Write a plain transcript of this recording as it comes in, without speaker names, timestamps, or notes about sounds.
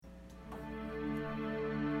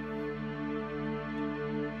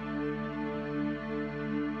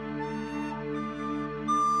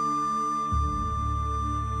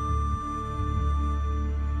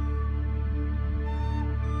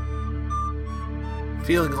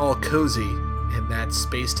feeling all cozy in that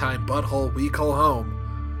space-time butthole we call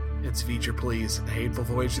home. It's Feature Please, a hateful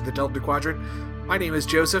voyage through the Delta Quadrant. My name is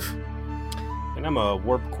Joseph. And I'm a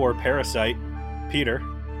warp core parasite, Peter.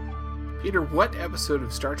 Peter, what episode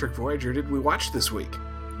of Star Trek Voyager did we watch this week?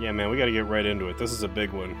 Yeah, man, we gotta get right into it. This is a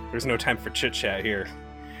big one. There's no time for chit-chat here.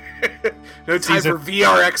 No time for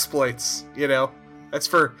VR exploits, you know? That's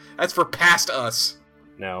for past us.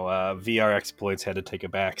 No, VR exploits had to take a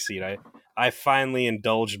backseat. I finally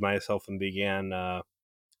indulged myself and began a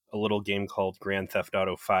little game called Grand Theft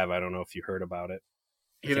Auto 5. I don't know if you heard about it.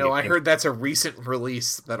 I heard that's a recent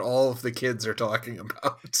release that all of the kids are talking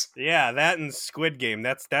about. Yeah, that and Squid Game.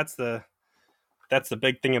 That's the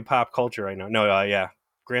big thing in pop culture right now. No, yeah,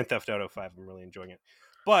 Grand Theft Auto 5. I'm really enjoying it.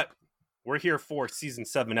 But we're here for Season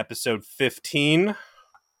 7, Episode 15,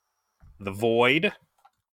 The Void.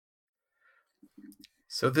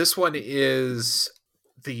 So this one is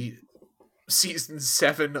the Season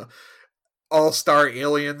 7 All-Star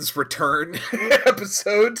Aliens Return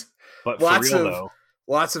episode. But for real, though.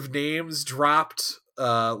 Lots of names dropped,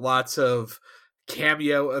 lots of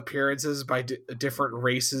cameo appearances by different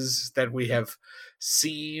races that we have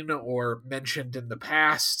seen or mentioned in the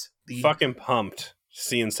past. Fucking pumped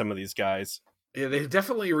seeing some of these guys. Yeah, they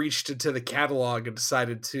definitely reached into the catalog and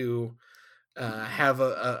decided to have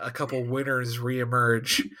a couple winners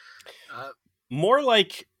reemerge. More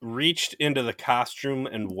like reached into the costume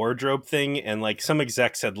and wardrobe thing, and like some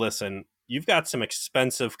exec said, listen, you've got some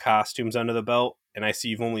expensive costumes under the belt, and I see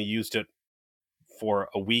you've only used it for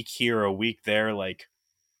a week here, a week there. Like,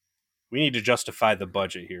 we need to justify the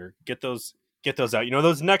budget here. Get those out. You know,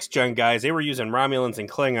 those next gen guys, they were using Romulans and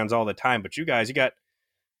Klingons all the time, but you guys, you got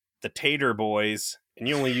the Tater Boys, and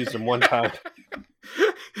you only used them one time.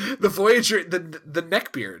 The Voyager, the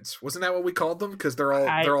neckbeards, wasn't that what we called them? Because they're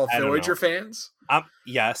all Voyager fans.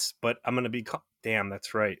 Yes, but I'm gonna be. Damn,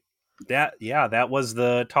 that's right. That was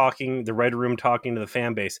the Red Room talking to the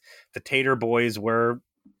fan base. The Tater Boys were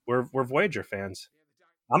Voyager fans.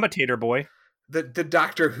 I'm a Tater Boy. The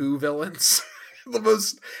Doctor Who villains, the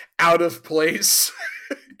most out of place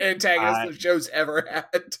antagonist the show's ever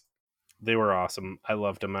had. They were awesome. I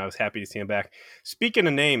loved them. I was happy to see them back. Speaking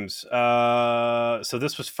of names, so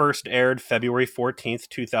this was first aired February 14th,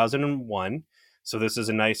 2001. So this is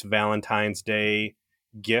a nice Valentine's Day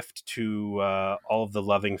gift to all of the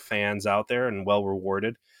loving fans out there, and well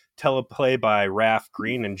rewarded. Teleplay by Raph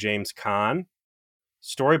Green and James Caan.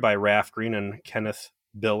 Story by Raph Green and Kenneth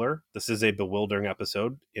Biller. This is a bewildering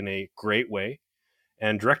episode in a great way.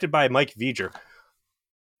 And directed by Mike Veiger.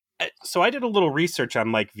 So I did a little research on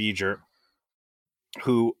Mike Veiger,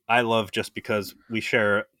 who I love just because we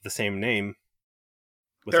share the same name.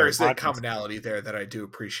 There is a commonality there that I do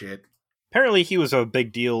appreciate. Apparently he was a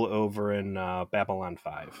big deal over in Babylon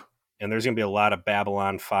 5. And there's going to be a lot of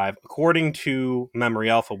Babylon 5, according to Memory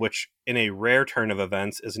Alpha, which in a rare turn of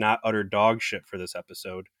events is not utter dog shit for this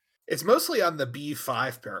episode. It's mostly on the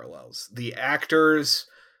B5 parallels. The actors,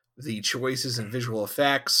 the choices in visual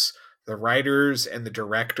effects, the writers and the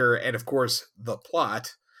director, and of course the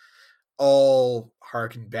plot, all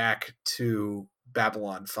harken back to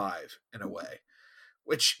Babylon 5 in a way.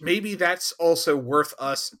 Which maybe that's also worth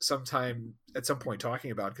us at some point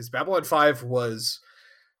talking about, because Babylon 5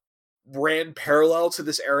 ran parallel to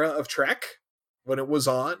this era of Trek when it was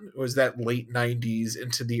on. It was that late 90s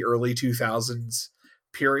into the early 2000s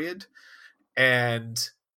period. And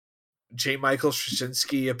J. Michael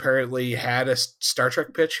Straczynski apparently had a Star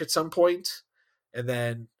Trek pitch at some point, and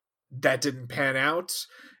then that didn't pan out.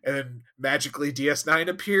 And then magically DS9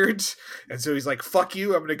 appeared, and so he's like, "Fuck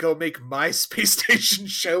you! I'm gonna go make my space station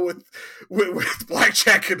show with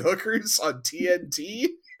blackjack and hookers on TNT."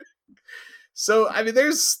 So I mean,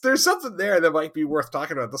 there's something there that might be worth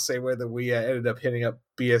talking about, the same way that we ended up hitting up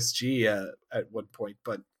BSG at one point.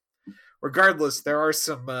 But regardless, there are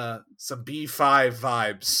some B5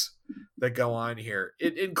 vibes that go on here,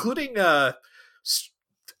 including a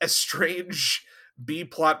strange B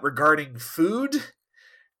plot regarding food.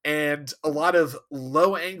 And a lot of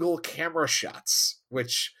low-angle camera shots,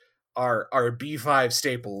 which are B5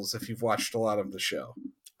 staples if you've watched a lot of the show.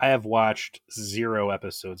 I have watched 0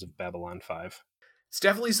 episodes of Babylon 5. It's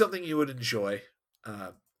definitely something you would enjoy.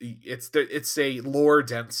 It's a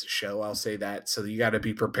lore-dense show, I'll say that, so you got to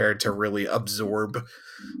be prepared to really absorb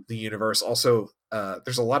the universe. Also,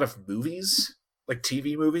 there's a lot of movies, like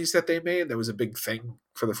TV movies that they made. That was a big thing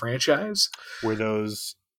for the franchise. Were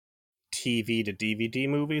those TV to DVD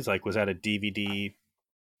movies? Like, was that a DVD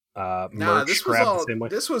merch grab the same way?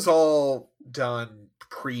 This was all done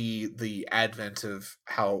pre the advent of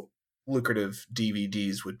how lucrative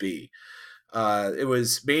DVDs would be. It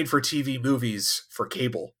was made for TV movies for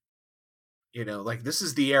cable. Like this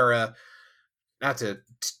is the era, not to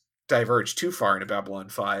diverge too far into Babylon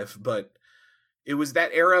 5, but it was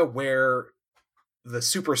that era where the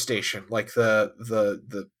superstation, like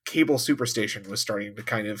the cable superstation, was starting to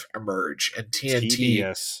kind of emerge, and TNT,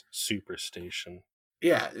 TBS Superstation.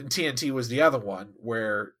 yeah, and TNT was the other one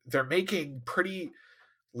where they're making pretty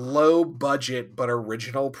low budget but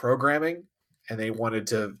original programming, and they wanted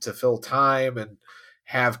to fill time and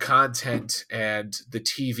have content, and the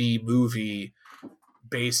TV movie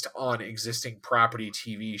based on existing property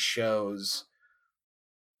TV shows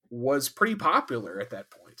was pretty popular at that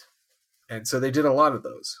point. And so they did a lot of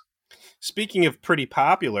those. Speaking of pretty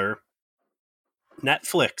popular,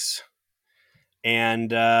 Netflix.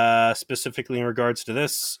 And specifically in regards to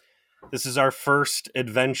this is our first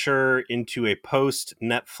adventure into a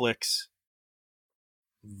post-Netflix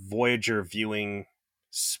Voyager viewing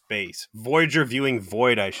space. Voyager viewing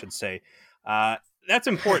void, I should say. That's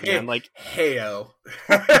important, man. Like, heyo.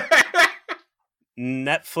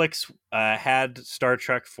 Netflix had Star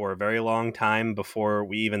Trek for a very long time before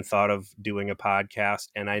we even thought of doing a podcast,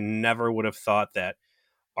 and I never would have thought that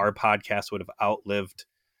our podcast would have outlived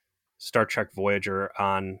Star Trek Voyager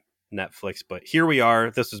on Netflix. But here we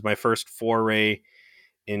are. This is my first foray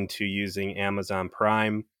into using Amazon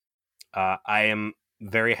Prime. I am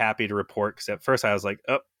very happy to report, because at first I was like,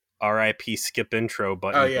 oh, RIP skip intro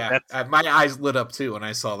button. Oh, yeah. My eyes lit up too when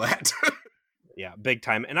I saw that. Yeah, big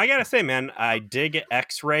time. And I gotta say, man, I dig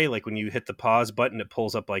X-Ray. Like when you hit the pause button, it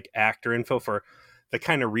pulls up like actor info for the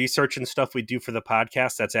kind of research and stuff we do for the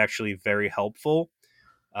podcast. That's actually very helpful.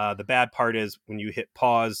 The bad part is when you hit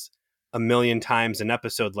pause a million times an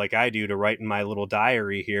episode like I do to write in my little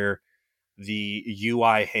diary here, the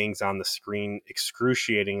UI hangs on the screen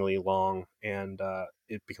excruciatingly long, and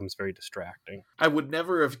it becomes very distracting. I would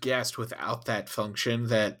never have guessed without that function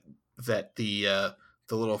that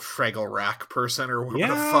the little Fraggle Rock person, or what the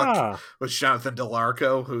fuck was Jonathan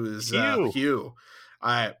Delarco, who's Hugh.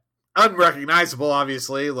 Unrecognizable,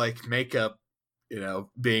 obviously, like makeup,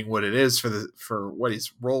 being what it is for what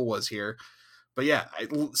his role was here. But yeah, I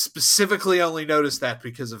specifically only noticed that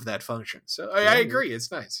because of that function. So I agree,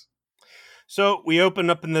 it's nice. So we open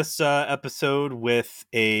up in this episode with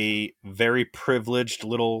a very privileged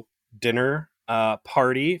little dinner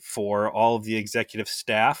party for all of the executive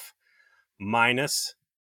staff, minus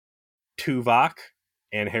Tuvok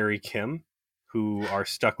and Harry Kim, who are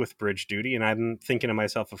stuck with bridge duty. And I'm thinking to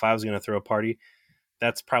myself, if I was going to throw a party,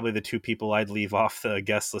 that's probably the two people I'd leave off the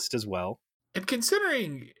guest list as well. And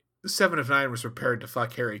considering Seven of Nine was prepared to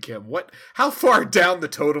fuck Harry Kim, how far down the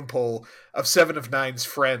totem pole of Seven of Nine's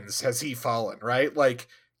friends has he fallen, right? Like,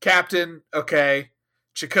 Captain, okay.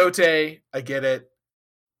 Chakotay, I get it.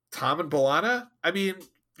 Tom and B'Elanna? I mean,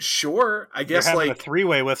 sure. I guess, you're having a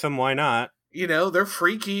three-way with them, why not? They're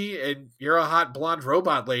freaky, and you're a hot blonde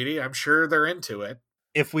robot lady. I'm sure they're into it.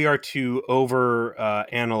 If we are to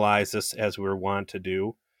analyze this as we're wont to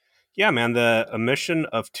do, yeah, man, the omission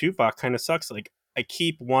of Tuvok kind of sucks. Like, I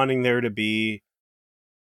keep wanting there to be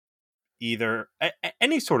either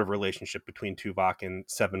any sort of relationship between Tuvok and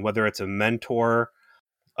Seven, whether it's a mentor,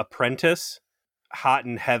 apprentice, hot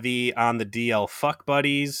and heavy on the DL fuck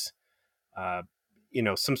buddies,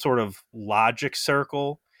 some sort of logic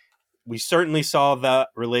circle. We certainly saw that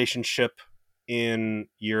relationship in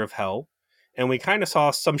Year of Hell, and we kind of saw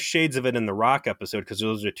some shades of it in the Rock episode, because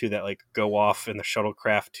those are two that like go off in the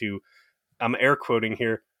shuttlecraft to, I'm air quoting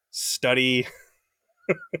here, study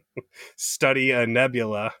a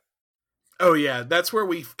nebula. Oh yeah, that's where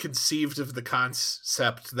we've conceived of the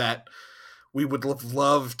concept that we would have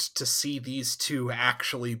loved to see these two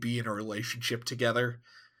actually be in a relationship together.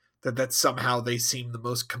 That somehow they seem the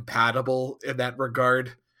most compatible in that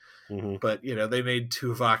regard. Mm-hmm. But, they made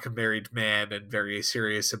Tuvok a married man and very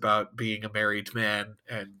serious about being a married man,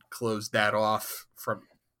 and closed that off from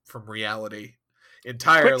reality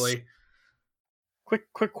entirely.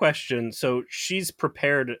 Quick question. So she's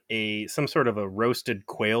prepared some sort of a roasted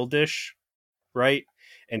quail dish, right?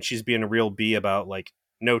 And she's being a real bee about like,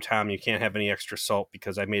 no, Tom, you can't have any extra salt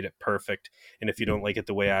because I made it perfect. And if you don't like it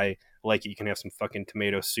the way I like it, you can have some fucking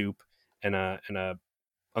tomato soup and a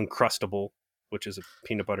Uncrustable, which is a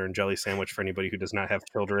peanut butter and jelly sandwich for anybody who does not have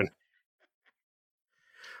children.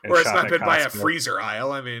 Or it's not been by a freezer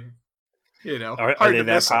aisle. I mean, are they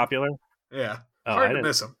that popular? Yeah, hard to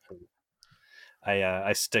miss them.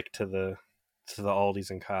 I stick to the Aldis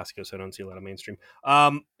and Costco, so I don't see a lot of mainstream.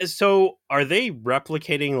 So are they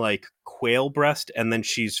replicating like quail breast, and then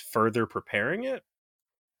she's further preparing it?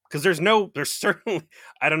 Because there's certainly,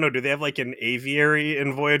 I don't know, do they have like an aviary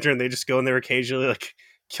in Voyager, and they just go in there occasionally like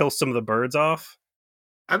kill some of the birds off.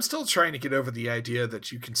 I'm still trying to get over the idea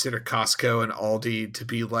that you consider Costco and Aldi to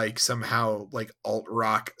be like somehow like alt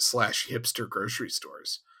rock / hipster grocery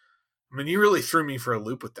stores. I mean, you really threw me for a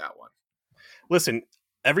loop with that one. Listen,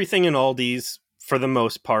 everything in Aldi's for the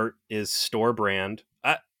most part is store brand.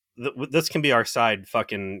 This can be our side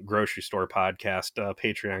fucking grocery store podcast,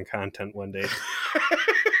 Patreon content one day.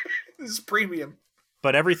 This is premium.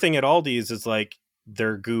 But everything at Aldi's is like,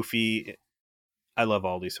 they're goofy. I love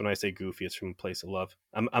Aldi's. When I say goofy, it's from a place of love.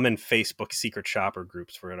 I'm in Facebook secret shopper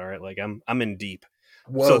groups for it. All right, like I'm in deep.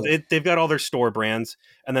 Whoa. So they've got all their store brands,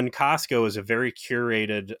 and then Costco is a very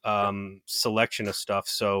curated selection of stuff.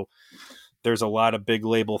 So there's a lot of big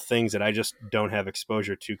label things that I just don't have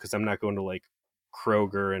exposure to because I'm not going to like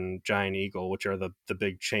Kroger and Giant Eagle, which are the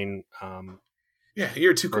big chain. Yeah,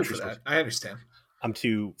 you're too cool for that. I understand. I'm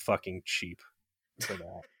too fucking cheap for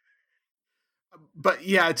that. But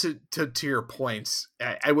yeah, to your point,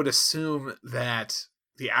 I would assume that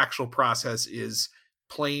the actual process is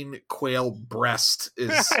plain quail breast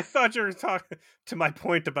is. I thought you were talking to my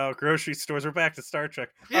point about grocery stores. We're back to Star Trek.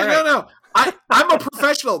 Yeah, right. No. I'm a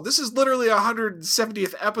professional. This is literally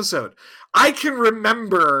 170th episode. I can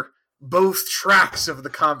remember both tracks of the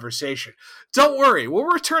conversation. Don't worry, we'll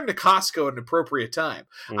return to Costco at an appropriate time.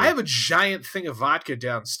 I have a giant thing of vodka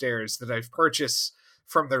downstairs that I've purchased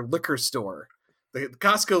from their liquor store. The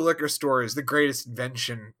Costco liquor store is the greatest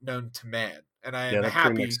invention known to man, and I am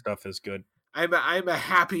happy. Premix stuff is good. I'm a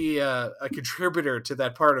happy a contributor to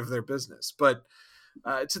that part of their business. But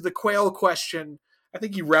to the quail question, I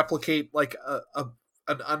think you replicate like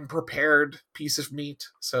an unprepared piece of meat.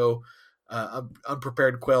 So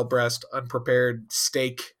unprepared quail breast, unprepared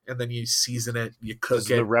steak, and then you season it, you cook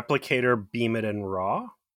Does it. the replicator beam it in raw?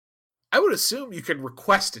 I would assume you can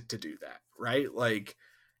request it to do that, right? Like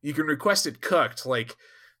you can request it cooked, like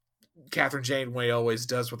Catherine Janeway always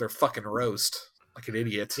does with her fucking roast. Like an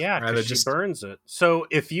idiot. Yeah, because she burns it. So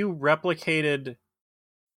if you replicated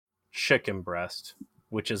chicken breast,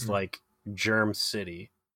 which is like Germ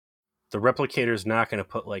City, the replicator's not going to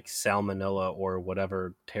put like salmonella or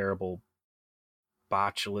whatever terrible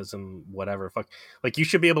botulism, whatever. Fuck. Like you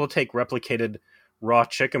should be able to take replicated raw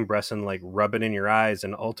chicken breast and like rub it in your eyes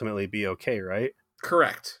and ultimately be okay, right?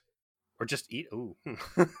 Correct. Or just eat. Ooh.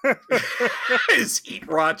 Just eat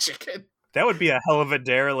raw chicken. That would be a hell of a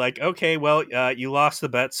dare. Like, okay, well, you lost the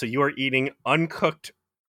bet, so you are eating uncooked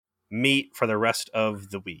meat for the rest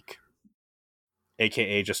of the week.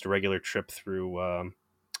 AKA just a regular trip through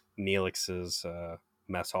Neelix's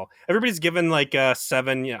mess hall. Everybody's given like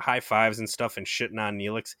 7 high fives and stuff and shitting on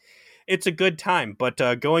Neelix. It's a good time, but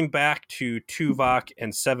going back to Tuvok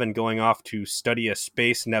and Seven going off to study a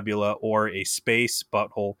space nebula or a space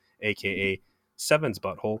butthole, AKA Seven's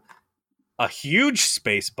butthole, a huge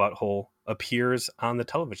space butthole appears on the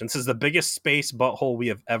television. This is the biggest space butthole we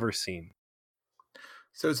have ever seen.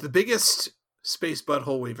 So it's the biggest space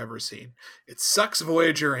butthole we've ever seen. It sucks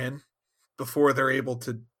Voyager in before they're able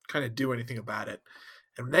to kind of do anything about it.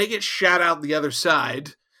 And when they get shot out the other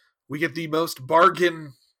side, we get the most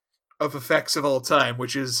bargain of effects of all time,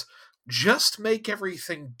 which is just make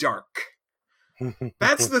everything dark.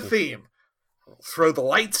 That's the theme. Throw the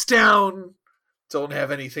lights down. Don't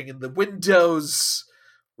have anything in the windows.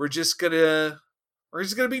 We're just gonna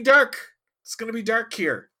be dark. It's gonna be dark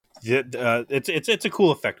here. It's a cool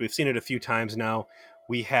effect. We've seen it a few times now.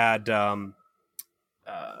 We had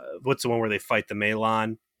what's the one where they fight the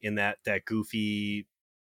Malon in that goofy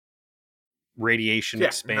radiation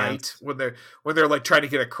expanse when they're like trying to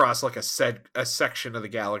get across like a section of the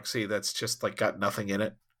galaxy that's just like got nothing in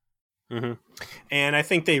it. Mm-hmm. And I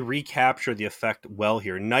think they recapture the effect well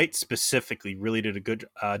here. Night specifically really did a good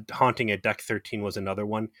Haunting at Deck 13 was another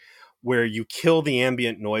one where you kill the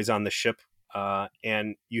ambient noise on the ship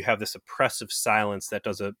and you have this oppressive silence that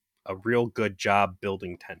does a real good job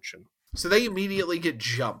building tension. So they immediately get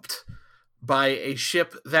jumped by a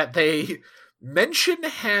ship that they mention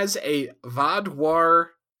has a Vaadwaur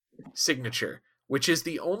signature, which is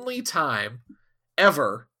the only time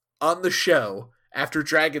ever on the show after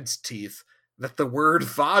Dragon's Teeth that the word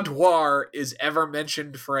Vaadwaur is ever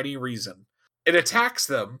mentioned for any reason. It attacks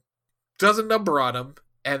them, does a number on them,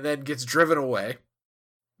 and then gets driven away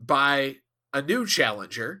by a new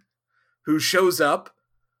challenger who shows up,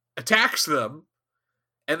 attacks them,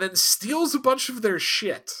 and then steals a bunch of their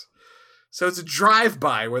shit. So it's a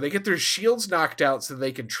drive-by where they get their shields knocked out so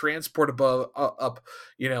they can transport up,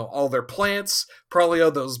 all their plants, probably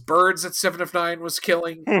all those birds that 7 of 9 was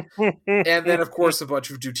killing, and then, of course, a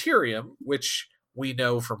bunch of deuterium, which we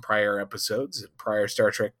know from prior episodes and prior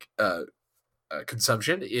Star Trek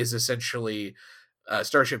consumption is essentially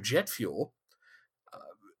starship jet fuel.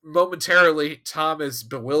 momentarily, Tom is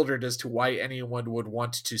bewildered as to why anyone would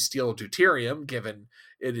want to steal deuterium, given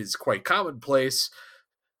it is quite commonplace.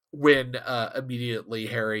 When immediately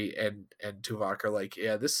Harry and Tuvok are like,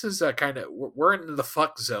 yeah, this is a kind of, we're in the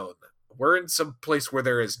fuck zone. We're in some place where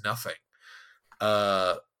there is nothing.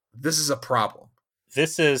 This is a problem.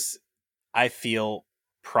 This is, I feel,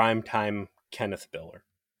 primetime Kenneth Biller,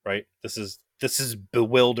 right? This is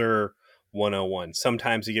Bewilder 101.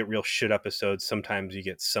 Sometimes you get real shit episodes. Sometimes you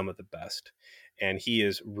get some of the best. And he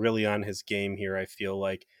is really on his game here, I feel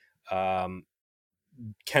like.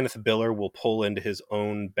 Kenneth Biller will pull into his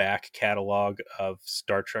own back catalog of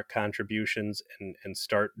Star Trek contributions and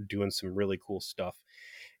start doing some really cool stuff.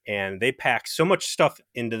 And they pack so much stuff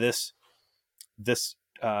into this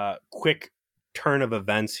quick turn of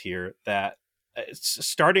events here that it's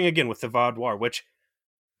starting again with the Vaudouar, which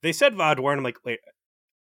they said Vaudouar, and I'm like, wait,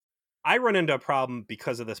 I run into a problem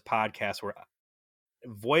because of this podcast where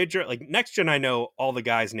Voyager, like Next Gen, I know all the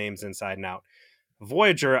guys' names inside and out.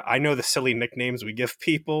 Voyager, I know the silly nicknames we give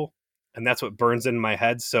people, and that's what burns in my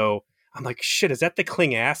head. So I'm like, shit, is that the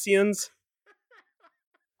Klingassians?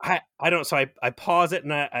 I don't. So I pause it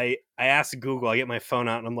and I ask Google. I get my phone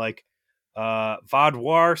out and I'm like,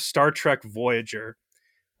 Vaudouar, Star Trek Voyager,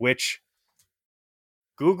 which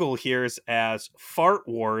Google hears as Fart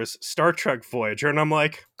Wars, Star Trek Voyager, and I'm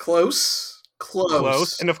like, close.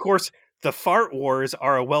 And of course, the Fart Wars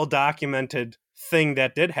are a well-documented thing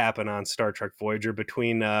that did happen on Star Trek Voyager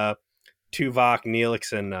between Tuvok,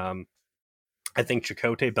 Neelix, and I think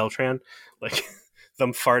Chakotay Beltran, like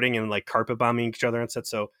them farting and like carpet bombing each other and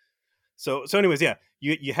stuff. So anyways, yeah,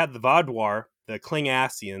 you had the Vaudouar, the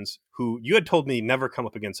Klingassians, who you had told me never come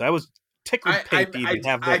up again. So I was tickled pink to even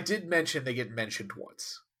have them. I did mention they get mentioned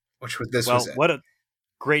once, which was this. Well, was it. What a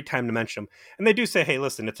great time to mention them. And they do say, hey,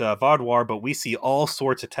 listen, it's a Vaudouar, but we see all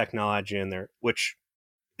sorts of technology in there, which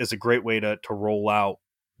is a great way to roll out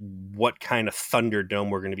what kind of Thunderdome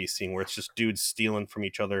we're going to be seeing, where it's just dudes stealing from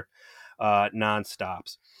each other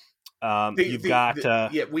nonstops.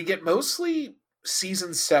 We get mostly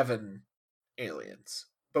season 7 aliens,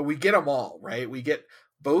 but we get them all, right? We get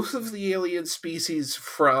both of the alien species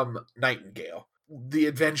from Nightingale. The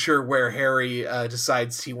adventure where Harry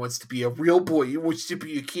decides he wants to be a real boy, he wants to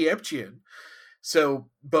be a Kieptian. So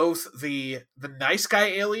both the nice guy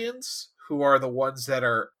aliens, who are the ones that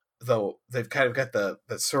are, though they've kind of got the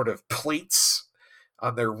sort of plates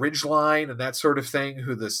on their ridgeline and that sort of thing,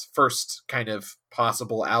 who this first kind of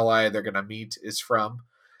possible ally they're going to meet is from.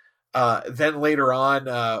 Then later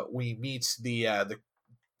on, we meet the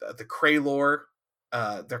Kraylor.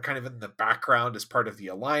 They're kind of in the background as part of the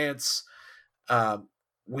Alliance.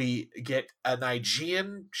 We get a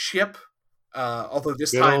Nigean ship, although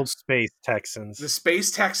this Good time old Space Texans. The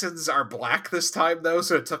Space Texans are black this time, though,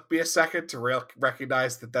 so it took me a second to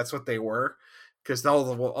recognize that that's what they were, because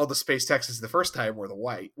all the Space Texans the first time were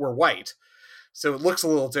white, so it looks a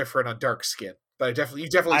little different on dark skin. But you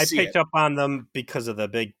definitely see it. I picked up on them because of the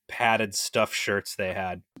big padded stuff shirts they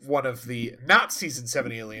had. One of the not season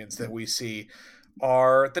 7 aliens that we see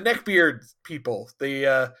are the neckbeard people,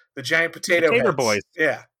 the giant potato heads. Boys.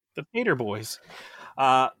 Yeah, the Tater Boys.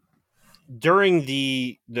 During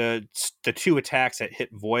the 2 attacks that hit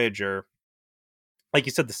Voyager, like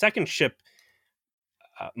you said, the second ship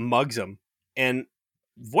mugs them, and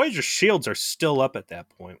Voyager's shields are still up at that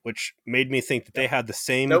point, which made me think that they had the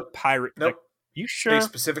same pirate. Nope. You sure? They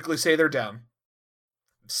specifically say they're down.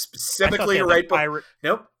 Specifically, right? Pirate.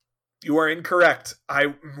 Nope. You are incorrect.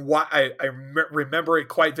 I remember it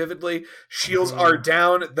quite vividly. Shields are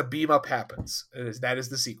down. The beam up happens. That is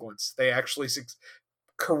the sequence. They actually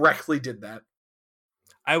correctly did that.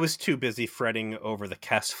 I was too busy fretting over the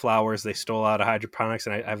Kess flowers they stole out of hydroponics,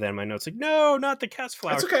 and I have that in my notes. Like, no, not the Kess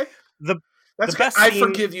flowers. That's okay. That's okay. I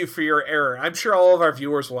forgive you for your error. I'm sure all of our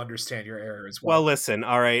viewers will understand your error as well. Well, listen,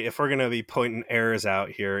 all right, if we're going to be pointing errors out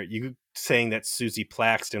here, you saying that Susie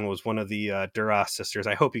Plaxton was one of the Duras sisters,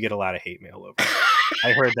 I hope you get a lot of hate mail over.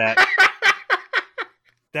 I heard that.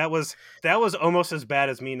 That was almost as bad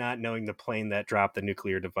as me not knowing the plane that dropped the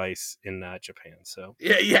nuclear device in Japan. So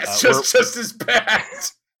just as bad.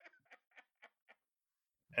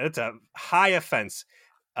 It's a high offense.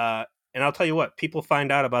 And I'll tell you what, people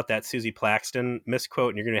find out about that Susie Plaxton misquote,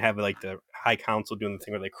 and you're going to have like the High Council doing the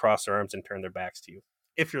thing where they cross their arms and turn their backs to you.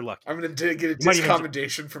 If you're lucky. I'm going to get a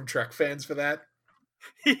discommendation from Trek fans for that.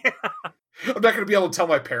 Yeah. I'm not going to be able to tell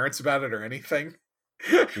my parents about it or anything.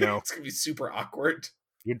 No. It's going to be super awkward.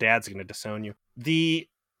 Your dad's going to disown you. The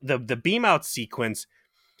beam out sequence,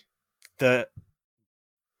 the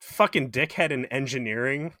fucking dickhead in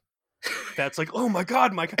engineering that's like, oh my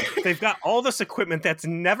god, they've got all this equipment that's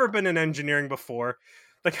never been in engineering before.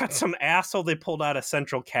 They got some asshole they pulled out of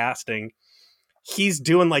Central Casting. He's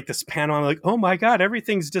doing like this panel. I'm like, oh my God,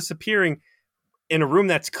 everything's disappearing in a room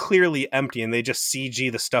that's clearly empty, and they just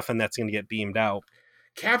CG the stuff and that's going to get beamed out.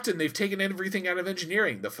 Captain, they've taken everything out of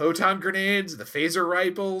engineering. The photon grenades, the phaser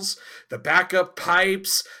rifles, the backup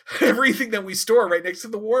pipes, everything that we store right next to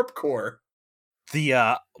the warp core.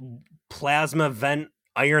 The plasma vent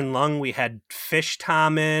iron lung we had Fish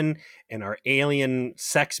Tom in, and our alien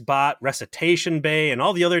sex bot recitation bay, and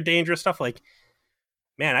all the other dangerous stuff. Like,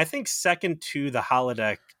 man, I think second to the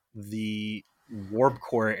holodeck, the warp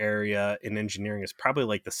core area in engineering is probably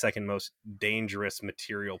like the second most dangerous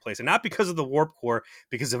material place, and not because of the warp core,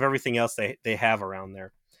 because of everything else they have around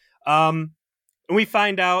there. And we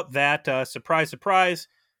find out that surprise, surprise,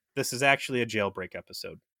 this is actually a jailbreak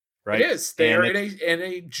episode, right? It is. They are in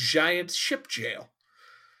a giant ship jail,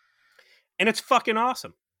 and it's fucking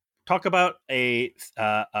awesome. Talk about a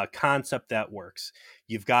concept that works.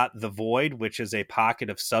 You've got the Void, which is a pocket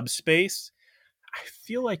of subspace. I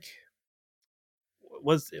feel like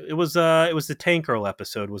it was the Tank Girl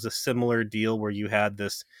episode was a similar deal where you had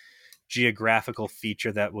this geographical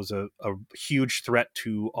feature that was a huge threat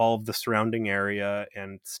to all of the surrounding area,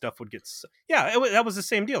 and stuff would get that was the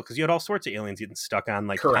same deal, because you had all sorts of aliens getting stuck on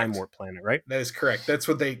like Time Warp Planet, right? That is correct. That's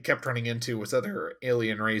what they kept running into, was other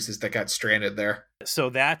alien races that got stranded there. So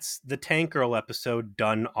that's the Tank Girl episode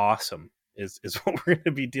done awesome is what we're going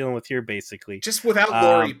to be dealing with here, basically. Just without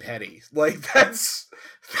Lori Petty. Like, that's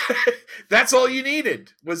all you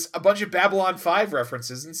needed, was a bunch of Babylon 5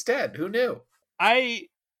 references instead. Who knew?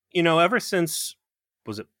 Ever since,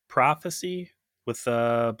 was it Prophecy with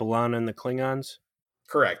B'Elanna and the Klingons?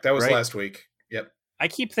 Correct. That was last week. Yep. I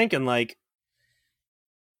keep thinking, like,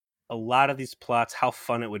 a lot of these plots, how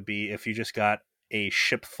fun it would be if you just got a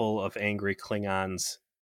ship full of angry Klingons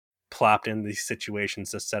plopped in these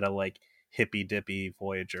situations instead of, like, hippy-dippy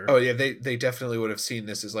Voyager. Oh, yeah, they definitely would have seen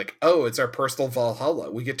this as, like, oh, it's our personal Valhalla.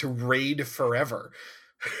 We get to raid forever.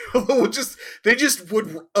 They just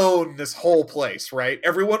would own this whole place, right?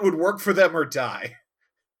 Everyone would work for them or die.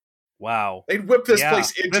 Wow. They'd whip this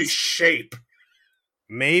place into shape.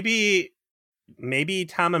 Maybe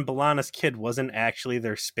Tom and B'Elanna's kid wasn't actually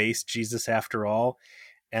their space Jesus after all.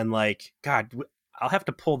 And like, God, I'll have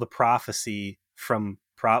to pull the prophecy from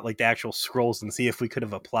like the actual scrolls and see if we could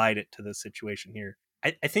have applied it to the situation here.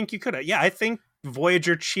 I think you could have. Yeah, I think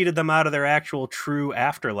Voyager cheated them out of their actual true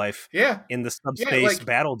afterlife in the subspace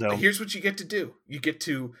battle dome. Here's what you get to do. You get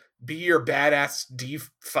to be your badass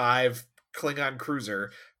D5 Klingon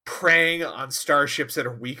cruiser, preying on starships that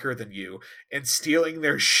are weaker than you and stealing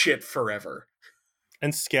their shit forever.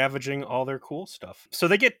 And scavenging all their cool stuff. So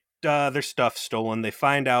they get their stuff stolen. They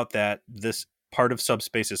find out that this part of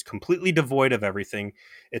subspace is completely devoid of everything.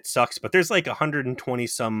 It sucks, but there's like 120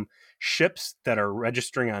 some ships that are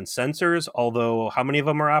registering on sensors, although how many of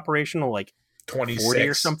them are operational? Like 26 40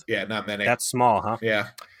 or something? Yeah, not many. That's small, huh?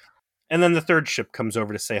 Yeah. And then the third ship comes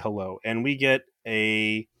over to say hello, and we get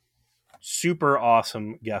a super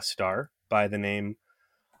awesome guest star by the name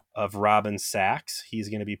of Robin Sachs. He's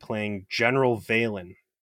going to be playing General Valen.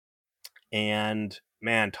 And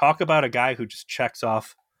man, talk about a guy who just checks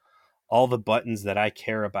off all the buttons that I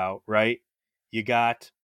care about, right? You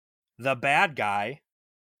got the bad guy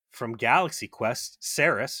from Galaxy Quest,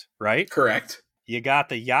 Saris, right? Correct. You got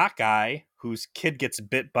the yacht guy whose kid gets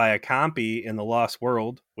bit by a compy in the Lost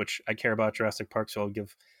World, which I care about Jurassic Park, so I'll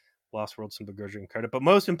give Lost World some begrudging credit. But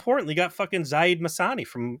most importantly, you got fucking Zaid Masani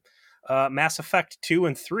from Mass Effect 2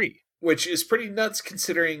 and 3. Which is pretty nuts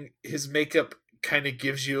considering his makeup kind of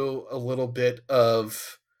gives you a little bit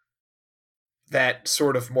of that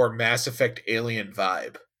sort of more Mass Effect alien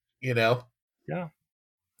vibe, you know? Yeah.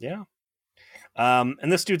 Yeah. And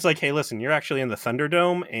this dude's like, hey, listen, you're actually in the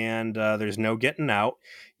Thunderdome and there's no getting out.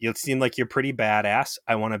 You seem like you're pretty badass.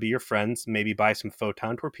 I want to be your friends, maybe buy some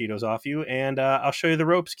photon torpedoes off you, and I'll show you the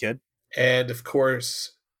ropes, kid. And of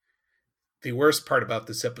course, the worst part about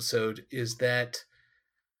this episode is that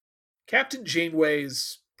Captain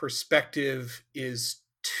Janeway's perspective is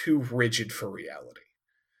too rigid for reality.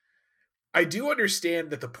 I do understand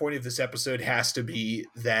that the point of this episode has to be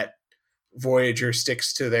that Voyager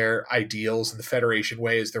sticks to their ideals and the Federation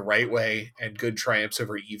way is the right way and good triumphs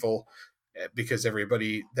over evil, because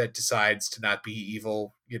everybody that decides to not be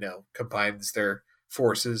evil, combines their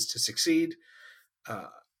forces to succeed.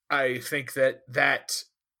 I think that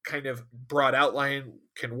kind of broad outline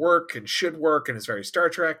can work and should work and is very Star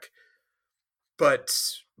Trek. But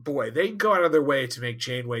boy, they go out of their way to make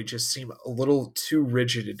Janeway just seem a little too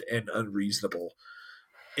rigid and unreasonable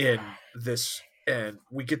in this. And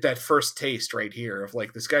we get that first taste right here of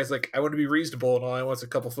like, this guy's like, I want to be reasonable and all I want is a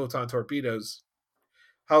couple photon torpedoes.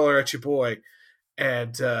 Holler at your boy.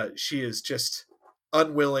 And she is just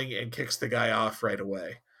unwilling and kicks the guy off right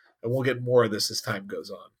away. And we'll get more of this as time goes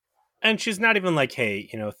on. And she's not even like, hey,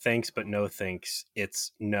 thanks, but no thanks.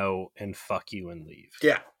 It's no and fuck you and leave.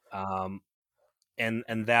 Yeah.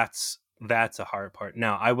 And that's a hard part.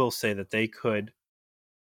 Now, I will say that they could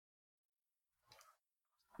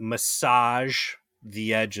massage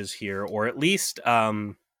the edges here, or at least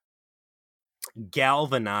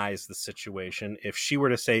galvanize the situation. If she were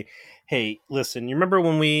to say, hey, listen, you remember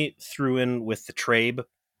when we threw in with the Trabe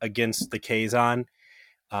against the Kazon?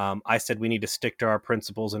 I said we need to stick to our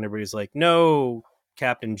principles, and everybody's like, no,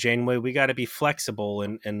 Captain Janeway, we got to be flexible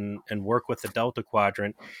and work with the Delta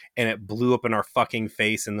Quadrant. And it blew up in our fucking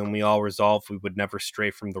face, and then we all resolved we would never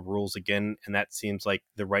stray from the rules again. And that seems like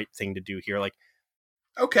the right thing to do here. Like,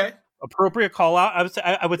 okay, appropriate call out.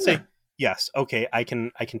 I would say yes. Okay, I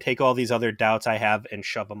can take all these other doubts I have and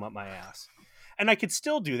shove them up my ass. And I could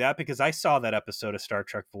still do that because I saw that episode of Star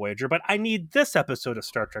Trek Voyager, but I need this episode of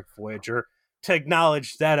Star Trek Voyager to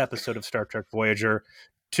acknowledge that episode of Star Trek Voyager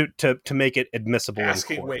to make it admissible.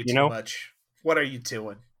 Asking in court, way too much. What are you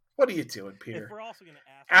doing? What are you doing, Peter? If we're also gonna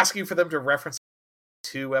asking for them to reference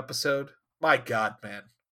 2 episode. My God, man.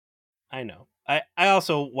 I know. I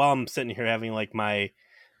also, while I'm sitting here having like my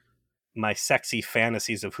sexy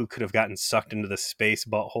fantasies of who could have gotten sucked into the space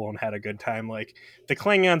butthole and had a good time, like the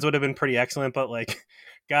Klingons would have been pretty excellent, but like,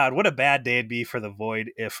 God, what a bad day it'd be for the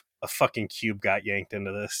Void if a fucking cube got yanked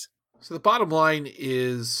into this. So the bottom line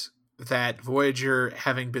is that Voyager,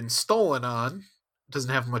 having been stolen on, doesn't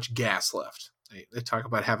have much gas left. They talk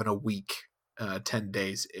about having a week, 10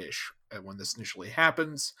 days-ish when this initially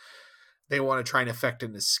happens. They want to try and effect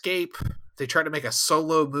an escape. They try to make a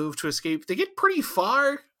solo move to escape. They get pretty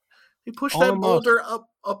far. They push that boulder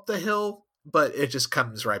up the hill, but it just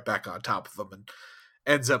comes right back on top of them and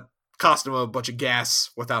ends up costing them a bunch of gas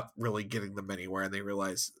without really getting them anywhere, and they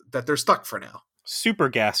realize that they're stuck for now. Super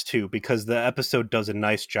gas too, because the episode does a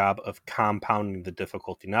nice job of compounding the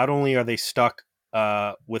difficulty. Not only are they stuck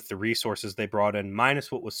with the resources they brought in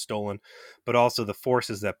minus what was stolen, but also the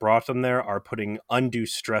forces that brought them there are putting undue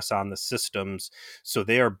stress on the systems, so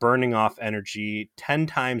they are burning off energy 10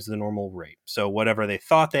 times the normal rate. So whatever they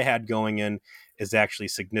thought they had going in is actually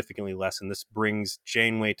significantly less, and this brings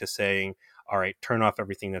Janeway to saying, all right, turn off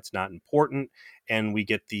everything that's not important. And we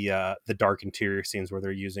get the dark interior scenes where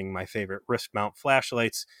they're using my favorite wrist mount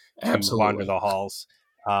flashlights to wander the halls.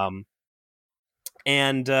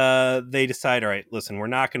 And they decide, all right, listen, we're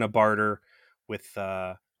not going to barter with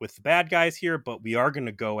the bad guys here, but we are going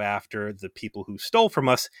to go after the people who stole from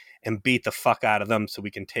us and beat the fuck out of them so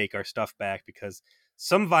we can take our stuff back, because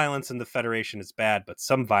some violence in the Federation is bad, but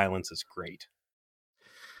some violence is great.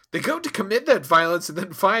 They go to commit that violence and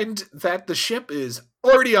then find that the ship is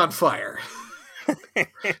already on fire.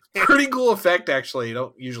 Pretty cool effect, actually. You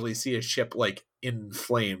don't usually see a ship like in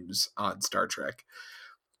flames on Star Trek.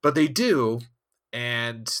 But they do,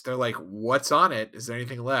 and they're like, what's on it? Is there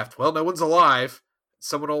anything left? Well, no one's alive.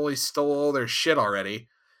 Someone only stole all their shit already.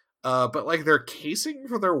 But like their casing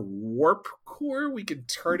for their warp core, we can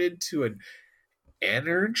turn into an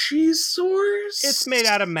energy source. It's made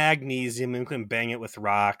out of magnesium, and we can bang it with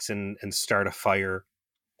rocks and start a fire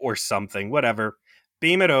or something, whatever.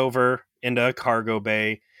 Beam it over into a cargo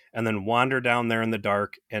bay and then wander down there in the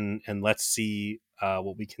dark and let's see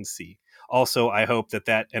what we can see. Also, I hope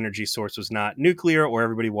that energy source was not nuclear, or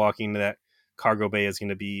everybody walking into that cargo bay is going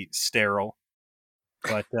to be sterile.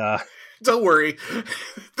 But don't worry,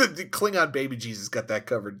 the Klingon baby Jesus got that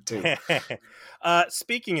covered too.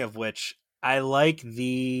 Speaking of which, I like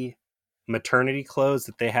the maternity clothes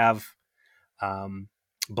that they have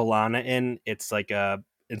B'Elanna in. It's like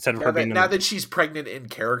instead of now that she's pregnant in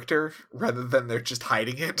character rather than they're just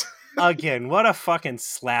hiding it. Again, what a fucking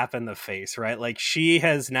slap in the face, right? Like, she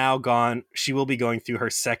will be going through her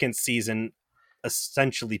second season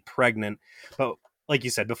essentially pregnant. But like you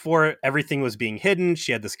said, before everything was being hidden,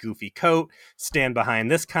 she had this goofy coat, stand behind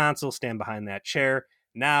this console, stand behind that chair.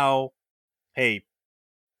 Now, hey,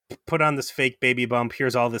 put on this fake baby bump.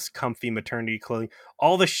 Here's all this comfy maternity clothing.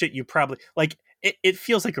 All the shit you probably like. It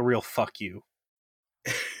feels like a real fuck you.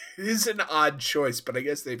 It is an odd choice, but I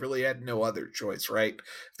guess they really had no other choice, right?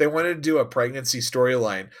 If they wanted to do a pregnancy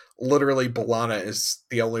storyline, literally B'Elanna is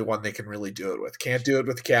the only one they can really do it with. Can't do it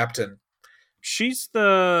with Captain. She's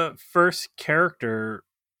the first character,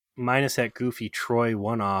 minus that goofy Troy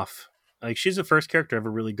one-off. Like, she's the first character to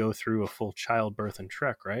ever really go through a full childbirth in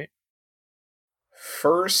Trek, right?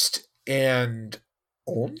 First and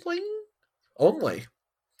only? Only.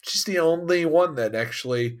 She's the only one that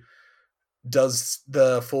actually does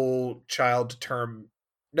the full child term.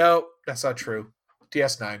 No, that's not true.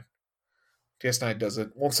 DS9. DS9 does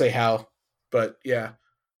it. Won't say how, but yeah.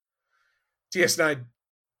 DS9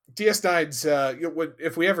 DS9's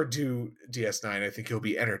if we ever do DS9, I think you'll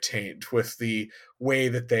be entertained with the way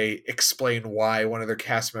that they explain why one of their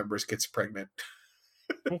cast members gets pregnant.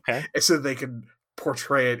 Okay. So they can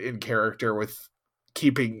portray it in character with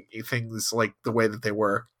keeping things like the way that they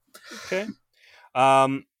were. Okay.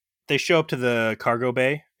 They show up to the cargo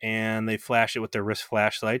bay and they flash it with their wrist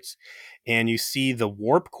flashlights, and you see the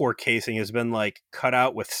warp core casing has been like cut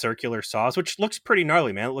out with circular saws, which looks pretty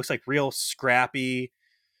gnarly, man. It looks like real scrappy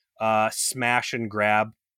smash and grab.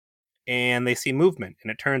 And they see movement,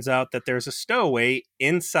 and it turns out that there's a stowaway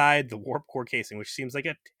inside the warp core casing, which seems like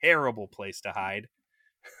a terrible place to hide.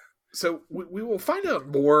 So we will find out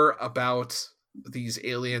more about these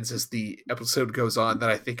aliens as the episode goes on, that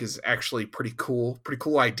I think is actually pretty cool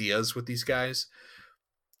ideas with these guys.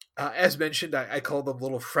 As mentioned, I call them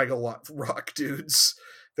little Fraggle Rock dudes.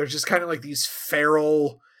 They're just kind of like these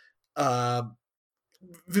feral, kind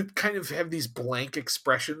of have these blank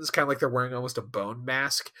expressions, kind of like they're wearing almost a bone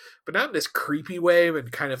mask, but not in this creepy way,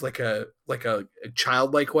 but kind of like a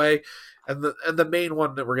childlike way. And the main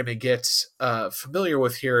one that we're going to get familiar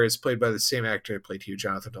with here is played by the same actor who played Hugh,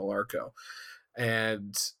 Jonathan Del Arco.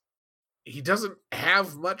 And he doesn't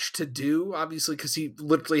have much to do, obviously, because he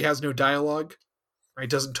literally has no dialogue. Right?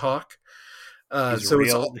 Doesn't talk. He's so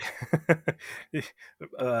real.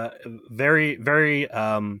 Very, very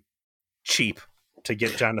cheap to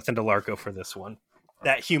get Jonathan Del Arco for this one.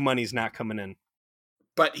 That Hugh money's not coming in.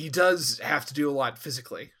 But he does have to do a lot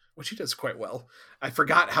physically, which he does quite well. I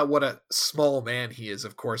forgot what a small man he is,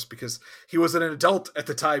 of course, because he was an adult at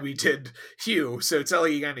the time he did Hugh, so it's not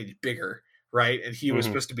like he got any bigger, right? And he was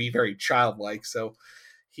supposed to be very childlike, so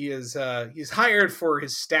he's hired for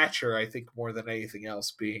his stature, I think, more than anything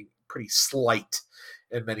else, being pretty slight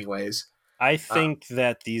in many ways. I think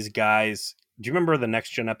that these guys... Do you remember the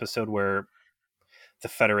Next Gen episode where the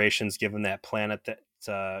Federation's given that planet that's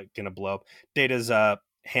going to blow up? Data's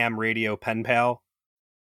ham radio pen pal,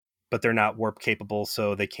 but they're not warp capable,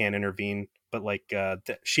 so they can't intervene. But like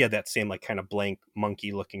she had that same like kind of blank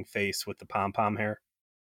monkey looking face with the pom-pom hair.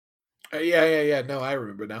 Yeah. No, I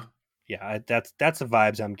remember now. Yeah, that's the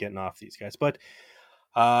vibes I'm getting off these guys. But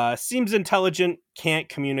seems intelligent, can't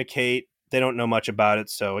communicate. They don't know much about it,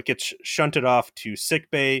 so it gets shunted off to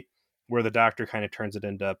sickbay, where the doctor kind of turns it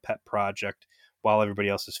into a pet project while everybody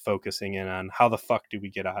else is focusing in on how the fuck do we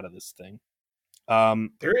get out of this thing.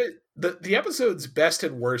 There is the episode's best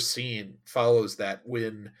and worst scene follows that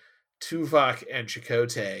when Tuvok and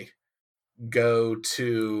Chakotay go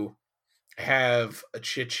to have a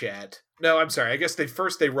chit chat. No, I'm sorry. I guess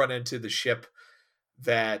they run into the ship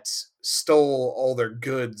that stole all their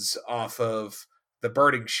goods off of the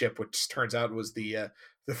burning ship, which turns out was the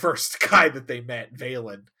first guy that they met,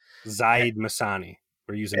 Valen. Zaid Masani.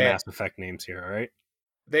 We're using Mass Effect names here, all right?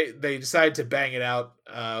 They decide to bang it out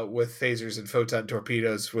with phasers and photon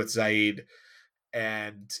torpedoes with Zaid,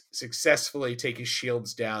 and successfully take his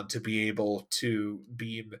shields down to be able to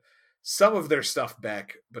beam some of their stuff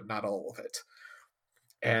back, but not all of it.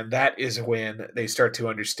 And that is when they start to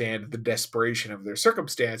understand the desperation of their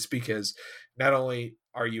circumstance, because not only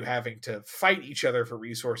are you having to fight each other for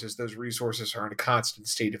resources, those resources are in a constant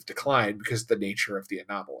state of decline because of the nature of the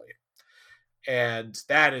anomaly. And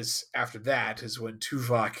after that is when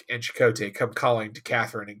Tuvok and Chakotay come calling to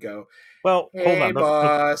Catherine and go, well, hey, hold on.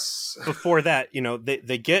 boss. Before that,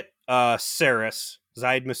 they get Saris,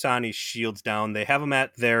 Zaid Masani's shields down. They have him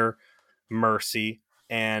at their mercy.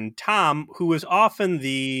 And Tom, who is often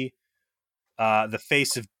the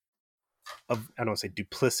face of I don't want to say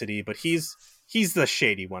duplicity, but he's the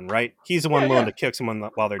shady one, right? He's the one willing to kick someone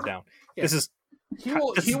while they're down. Yeah.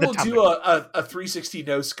 He will do a 360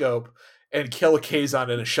 no scope and kill a Kazon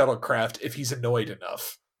in a shuttlecraft if he's annoyed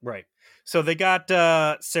enough. Right. So they got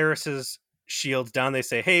Saris's shields down. They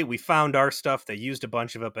say, hey, we found our stuff. They used a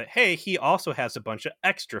bunch of it, but hey, he also has a bunch of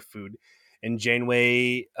extra food. And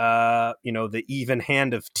Janeway, the even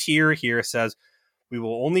hand of Tyr here says, we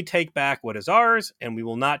will only take back what is ours, and we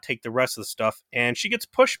will not take the rest of the stuff. And she gets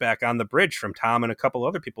pushback on the bridge from Tom and a couple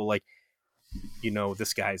other people like,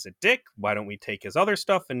 this guy's a dick. Why don't we take his other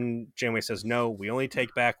stuff? And Janeway says, no, we only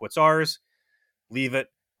take back what's ours. Leave it.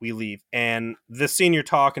 We leave. And the scene you're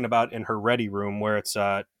talking about in her ready room where it's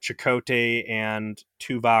Chakotay and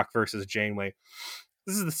Tuvok versus Janeway.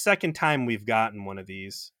 This is the second time we've gotten one of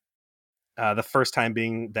these. The first time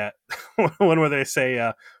being that one where they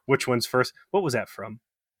say which one's first. What was that from?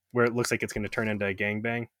 Where it looks like it's going to turn into a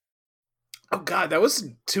gangbang. Oh God, that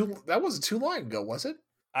wasn't too long ago, was it?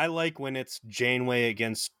 I like when it's Janeway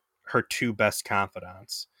against her two best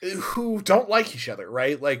confidants who don't like each other,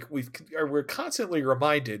 right? Like we're constantly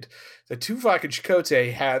reminded that Tuvok and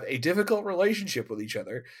Chakotay have a difficult relationship with each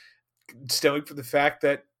other, stemming from the fact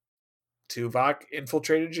that Tuvok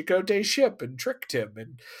infiltrated Chakotay's ship and tricked him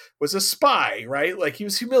and was a spy, right? Like he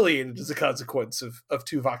was humiliated as a consequence of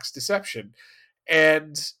Tuvok's deception.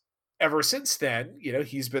 And ever since then,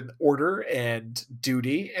 he's been order and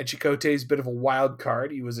duty, and Chakotay's a bit of a wild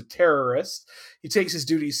card. He was a terrorist. He takes his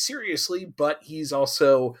duties seriously, but he's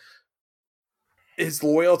also, his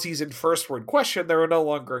loyalties in first were in question. They are no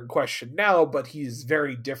longer in question now, but he's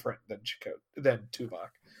very different than Tuvok.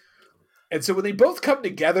 And so when they both come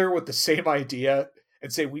together with the same idea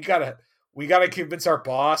and say, we gotta convince our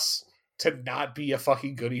boss to not be a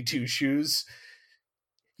fucking goody two shoes,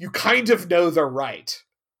 you kind of know they're right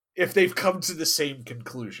if they've come to the same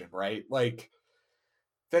conclusion, right? Like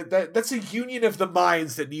that's a union of the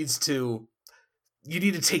minds that you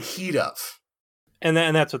need to take heed of. And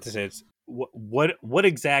that's what this is. What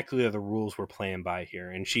exactly are the rules we're playing by here?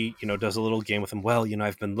 And she, does a little game with him. Well,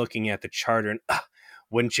 I've been looking at the charter, and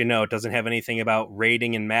wouldn't you know, it doesn't have anything about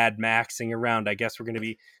raiding and Mad Maxing around. I guess we're going to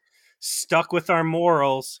be stuck with our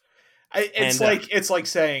morals. It's like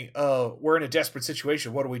saying, we're in a desperate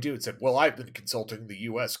situation. What do we do? It said, well, I've been consulting the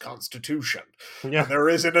U.S. Constitution. Yeah. And there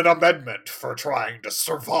isn't an amendment for trying to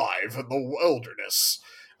survive in the wilderness.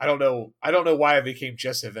 I don't know why I became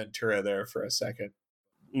Jesse Ventura there for a second.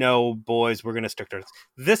 No, boys, we're going to stick to this.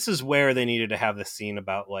 This is where they needed to have the scene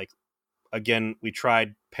about, like, again, we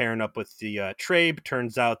tried pairing up with the Trabe.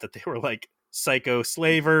 Turns out that they were like psycho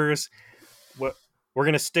slavers. We're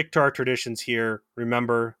going to stick to our traditions here.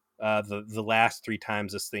 Remember, the last 3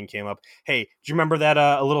 times this thing came up. Hey, do you remember that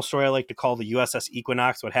a little story I like to call the USS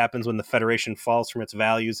Equinox? What happens when the Federation falls from its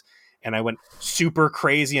values? And I went super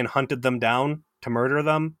crazy and hunted them down to murder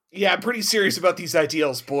them. Yeah, I'm pretty serious about these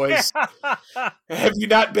ideals, boys. Have you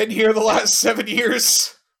not been here the last 7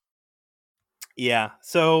 years? Yeah.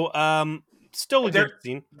 So, still a good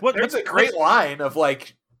scene. There's a great line of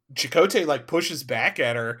like Chakotay like pushes back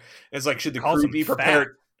at her. And it's like, should the crew be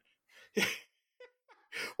prepared?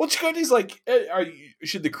 Well, Chakotay's like,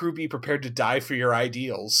 should the crew be prepared to die for your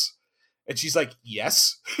ideals? And she's like,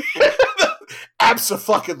 yes.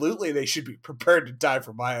 Absolutely, they should be prepared to die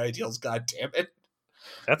for my ideals. God damn it!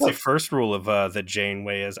 That's the first rule of the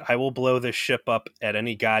Janeway: is I will blow this ship up at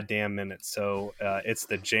any goddamn minute. So it's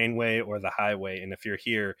the Janeway or the highway, and if you're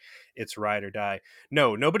here, it's ride or die.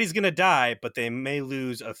 No, nobody's gonna die, but they may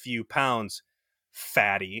lose a few pounds,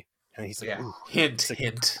 fatty. And he's like, yeah.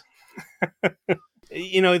 Hint.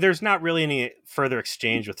 There's not really any further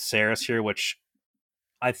exchange with Saris here, which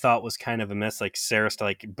I thought was kind of a miss. Like Saris to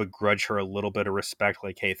like begrudge her a little bit of respect,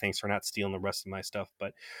 like, hey, thanks for not stealing the rest of my stuff,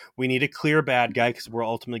 but we need a clear bad guy because we're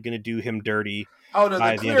ultimately going to do him dirty. Oh no,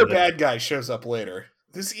 the clear bad guy shows up later.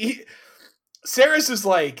 Saris is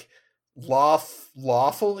like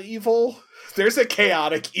lawful evil. There's a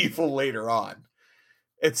chaotic evil later on.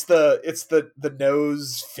 It's the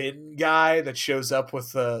nose fin guy that shows up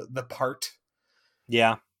with the part.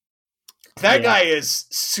 Yeah. That guy is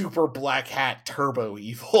super black hat turbo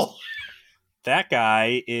evil. That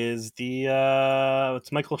guy is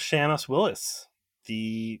it's Michael Shannos Willis,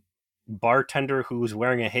 the bartender who's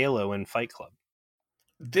wearing a halo in Fight Club.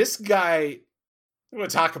 This guy, I'm going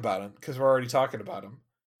to talk about him because we're already talking about him.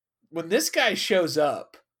 When this guy shows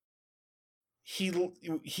up, he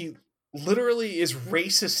literally is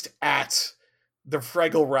racist at the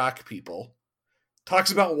Fraggle Rock people.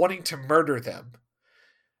 Talks about wanting to murder them.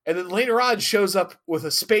 And then later on shows up with a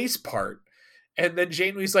space part. And then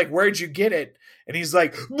Janeway's like, where'd you get it? And he's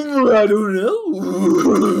like, I don't know.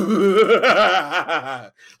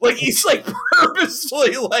 Like, he's like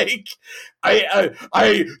purposefully like, I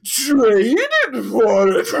traded for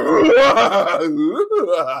it.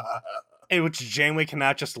 In which Janeway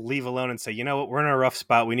cannot just leave alone and say, you know what, we're in a rough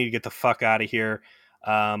spot. We need to get the fuck out of here.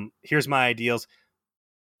 Here's my ideals.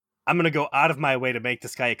 I'm going to go out of my way to make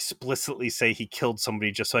this guy explicitly say he killed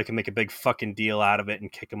somebody just so I can make a big fucking deal out of it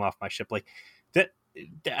and kick him off my ship. Like that,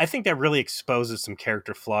 I think that really exposes some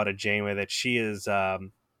character flaw to Janeway, that she is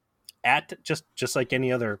at just like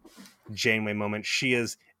any other Janeway moment. She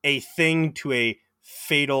is a thing to a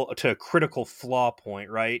critical flaw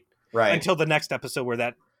point, right? Right. Until the next episode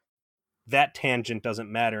where that tangent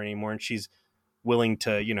doesn't matter anymore. And she's willing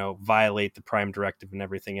to, violate the Prime Directive and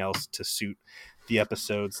everything else to suit the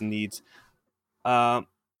episode's needs.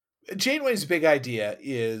 Janeway's big idea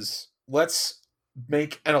is, let's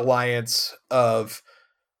make an alliance of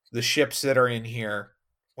the ships that are in here.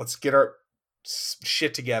 Let's get our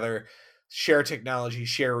shit together share technology,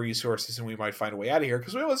 share resources, and we might find a way out of here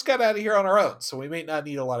because we almost got out of here on our own, so we may not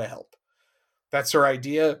need a lot of help. That's her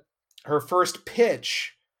idea. Her first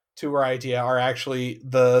pitch to her idea are actually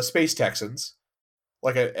the Space Texans.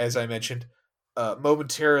 Like as I mentioned,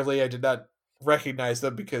 momentarily I did not recognize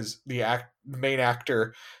them because the main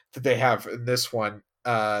actor that they have in this one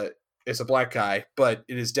is a black guy, but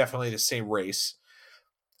it is definitely the same race.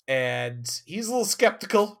 And he's a little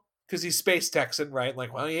skeptical because he's Space Texan, right?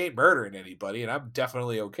 Like, well, he ain't murdering anybody, and I'm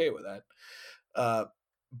definitely okay with that.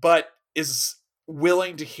 But is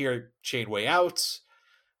willing to hear Janeway out.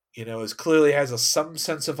 Is clearly has some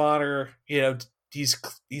sense of honor.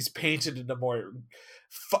 He's painted in a more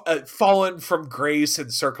fallen from grace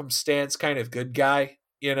and circumstance kind of good guy.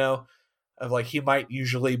 Of like he might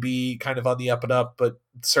usually be kind of on the up and up, but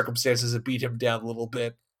circumstances have beat him down a little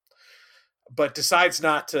bit. But decides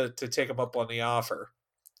not to take him up on the offer.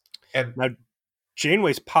 And now,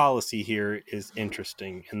 Janeway's policy here is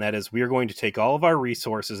interesting, and that is we are going to take all of our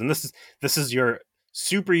resources, and this is your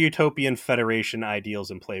super utopian Federation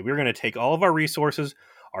ideals in play. We're going to take all of our resources,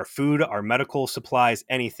 our food, our medical supplies,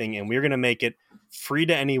 anything, and we're going to make it free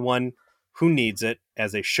to anyone who needs it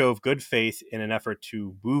as a show of good faith in an effort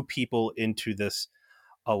to woo people into this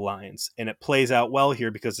alliance. And it plays out well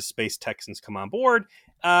here because the Space Texans come on board.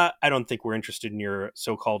 I don't think we're interested in your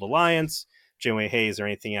so-called alliance. Janeway, hey, is there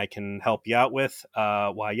anything I can help you out with?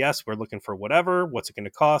 Why, yes, we're looking for whatever. What's it going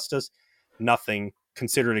to cost us? Nothing.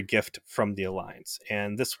 Consider it a gift from the alliance.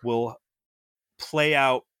 And this will play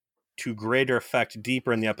out to greater effect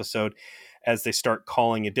deeper in the episode as they start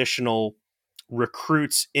calling additional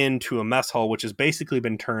recruits into a mess hall, which has basically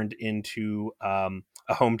been turned into a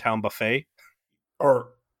hometown buffet.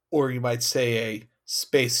 Or you might say a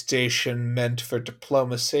space station meant for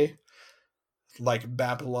diplomacy, like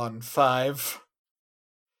Babylon 5,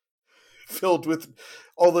 filled with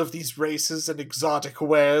all of these races and exotic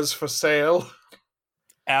wares for sale.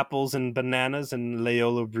 Apples and bananas and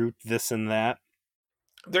Loyola root, this and that.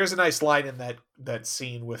 There's a nice line in that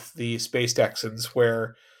scene with the Space Texans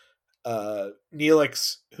where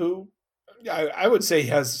Neelix, who I would say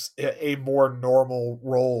has a more normal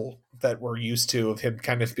role that we're used to of him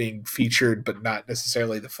kind of being featured, but not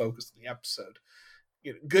necessarily the focus of the episode.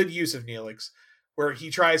 Good use of Neelix, where he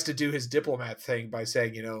tries to do his diplomat thing by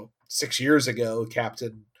saying, 6 years ago,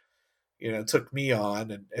 Captain, took me on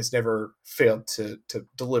and has never failed to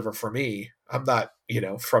deliver for me. I'm not,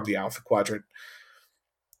 from the Alpha Quadrant.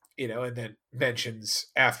 And then mentions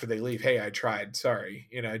after they leave, hey, I tried, sorry,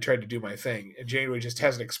 I tried to do my thing. And Janeway just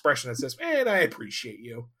has an expression that says, man, I appreciate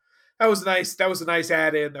you. That was nice. That was a nice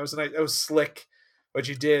add-in. That was slick what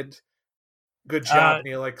you did. Good job,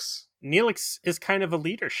 Neelix. Neelix is kind of a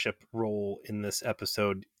leadership role in this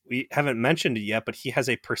episode. We haven't mentioned it yet, but he has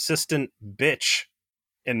a persistent bitch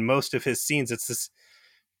in most of his scenes. It's this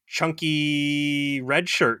chunky red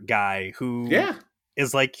shirt guy who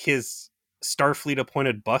is like his Starfleet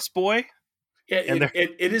appointed busboy. Yeah,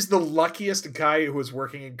 it is the luckiest guy who was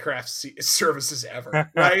working in craft services ever,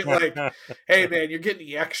 right? Like, hey man, you're getting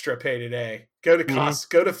the extra pay today. Go to cost,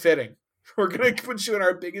 go to fitting. We're gonna put you in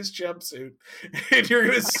our biggest jumpsuit, and you're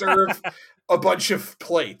gonna serve a bunch of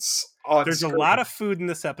plates. There's screen. A lot of food in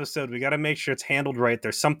this episode. We got to make sure it's handled right.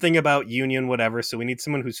 There's something about union, whatever. So we need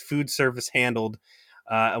someone who's food service handled.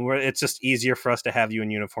 And it's just easier for us to have you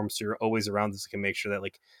in uniform, so you're always around us. Can make sure that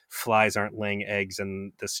like flies aren't laying eggs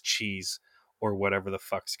in this cheese or whatever the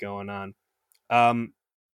fuck's going on.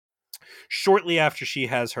 Shortly after she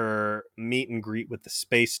has her meet and greet with the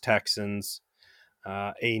Space Texans,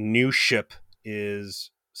 a new ship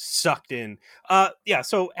is sucked in.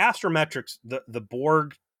 So Astrometrics, the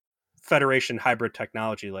Borg Federation hybrid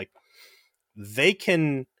technology, like they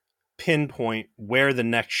can pinpoint where the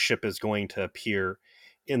next ship is going to appear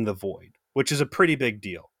in the void, which is a pretty big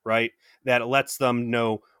deal, right? That lets them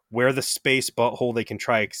know where the space butthole they can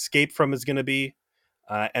try escape from is going to be,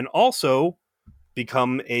 and also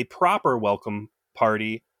become a proper welcome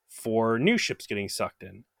party for new ships getting sucked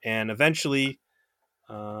in. And eventually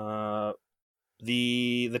the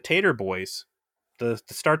Tater boys, the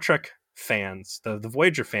Star Trek fans, the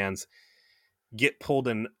Voyager fans get pulled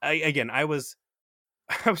in. I was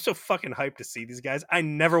so fucking hyped to see these guys. I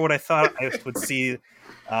never would have thought I would see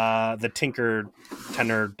the Tinker,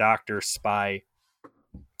 Tenor, Doctor, Spy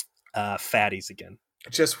fatties again.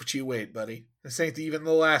 Just what you wait, buddy. This ain't even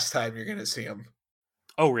the last time you're going to see them.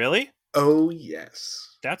 Oh, really? Oh,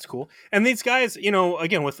 yes. That's cool. And these guys,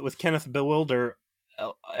 again, with Kenneth Bewilder,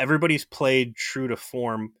 everybody's played true to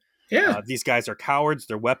form. Yeah. These guys are cowards.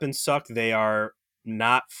 Their weapons suck. They are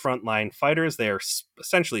not frontline fighters. They are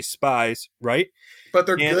essentially spies, right? But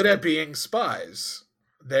they're good at being spies.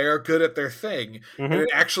 They're good at their thing, and Mm-hmm. it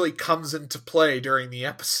actually comes into play during the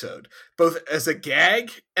episode, both as a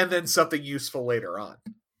gag and then something useful later on.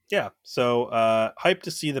 Yeah. So hyped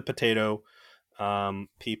to see the potato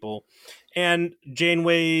people. And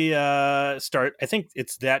Janeway start. I think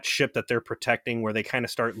it's that ship that they're protecting where they kind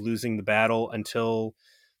of start losing the battle until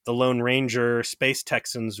the Lone Ranger Space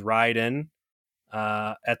Texans ride in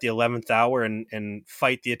at the 11th hour and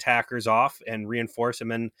fight the attackers off and reinforce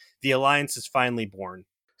them. And the Alliance is finally born.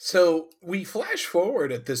 So we flash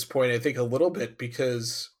forward at this point, I think, a little bit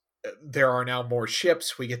because there are now more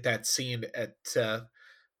ships. We get that scene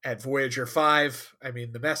at Voyager 5. I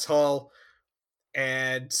mean, the mess hall.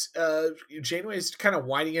 And Janeway's kind of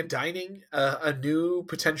whining and dining a new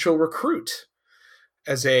potential recruit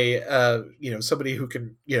as a somebody who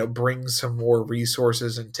can bring some more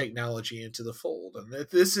resources and technology into the fold. And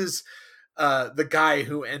this is the guy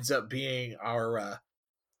who ends up being our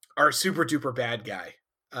super duper bad guy,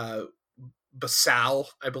 uh, Basal,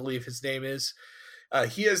 I believe his name is.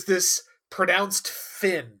 He has this pronounced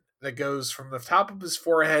fin that goes from the top of his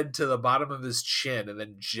forehead to the bottom of his chin and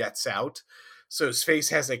then jets out. So his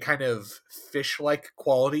face has a kind of fish-like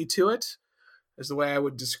quality to it, is the way I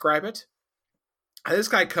would describe it. And this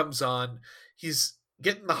guy comes on. He's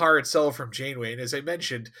getting the hard sell from Janeway, and as I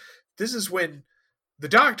mentioned, this is when the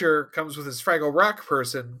Doctor comes with his Fraggle Rock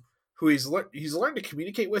person, who he's learned to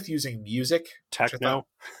communicate with using music, Techno.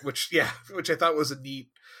 which I thought was a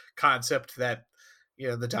neat concept that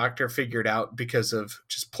the Doctor figured out because of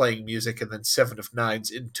just playing music, and then Seven of Nine's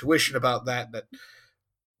intuition about that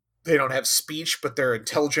they don't have speech, but they're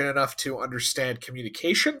intelligent enough to understand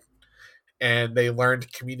communication, and they learn to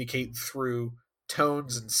communicate through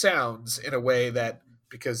tones and sounds in a way that,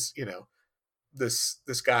 because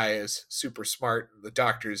this guy is super smart and the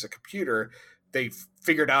Doctor is a computer, they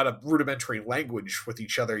figured out a rudimentary language with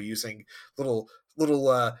each other using little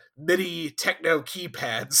MIDI techno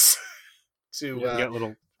keypads to You got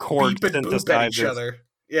little chord beep and boop at each synthesizers. other.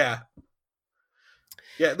 Yeah,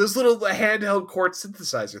 those little handheld chord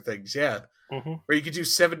synthesizer things. Yeah, Mm-hmm. where you could do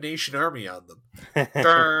Seven Nation Army on them.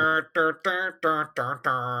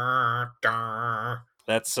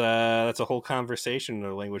 That's a whole conversation in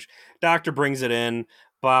the language. Doctor brings it in.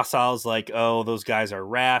 Bossal's like, "Oh, those guys are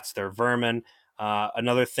rats. They're vermin."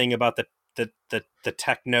 Another thing about the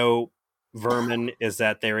techno vermin is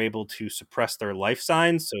that they're able to suppress their life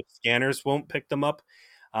signs, so scanners won't pick them up.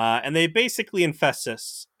 And they basically infest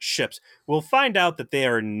us ships. We'll find out that they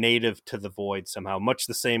are native to the void somehow, much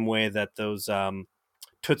the same way that those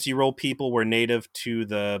Tootsie Roll people were native to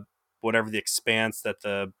the whatever the expanse that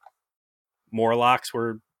the Morlocks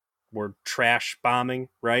were trash bombing,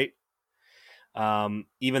 right?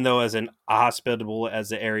 Even though as hospitable as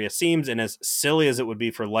the area seems, and as silly as it would be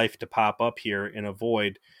for life to pop up here in a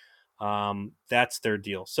void, that's their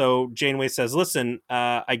deal. So Janeway says, "Listen,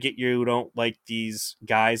 I get you don't like these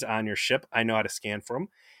guys on your ship. I know how to scan for them,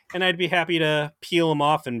 and I'd be happy to peel them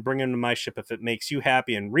off and bring them to my ship if it makes you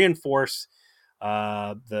happy and reinforce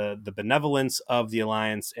the benevolence of the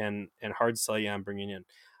Alliance and hard sell you on bringing in."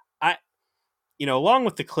 I along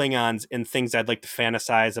with the Klingons and things I'd like to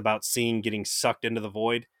fantasize about seeing getting sucked into the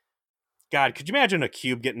void. God, could you imagine a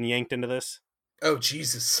cube getting yanked into this? Oh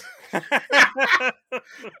Jesus!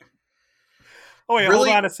 Oh wait,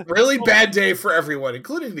 really, hold on really bad day for everyone,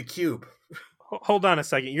 including the cube. Hold on a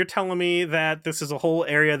second. You're telling me that this is a whole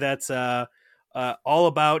area that's all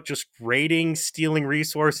about just raiding, stealing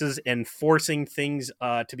resources, and forcing things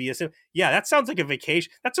to be assumed? Yeah, that sounds like a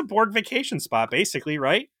vacation. That's a Borg vacation spot, basically,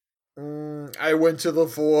 right? I went to the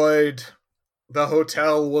void. The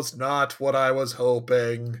hotel was not what I was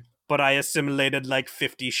hoping. But I assimilated like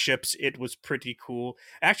 50 ships. It was pretty cool.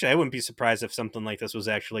 Actually, I wouldn't be surprised if something like this was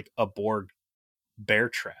actually like a Borg bear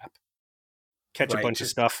trap. Catch a bunch of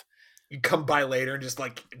stuff. You come by later and just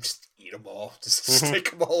eat them all. Just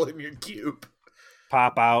stick them all in your cube.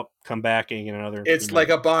 Pop out, come back, and get another. It's like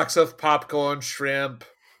a box of popcorn shrimp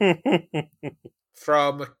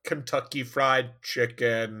from Kentucky Fried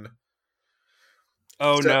Chicken.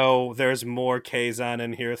 No, there's more Kazon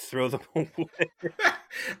in here. Throw them away.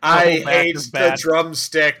 I hate the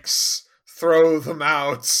drumsticks. Throw them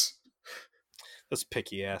out. This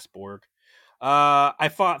picky ass Borg. I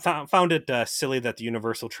found it silly that the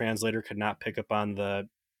Universal Translator could not pick up on the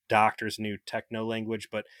Doctor's new techno language,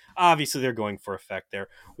 but obviously they're going for effect there.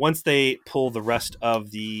 Once they pull the rest of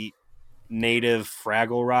the native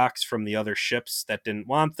Fraggle Rocks from the other ships that didn't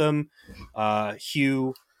want them,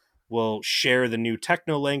 Hugh will share the new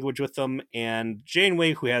techno language with them, and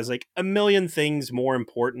Janeway, who has like a million things more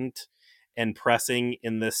important and pressing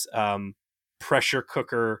in this pressure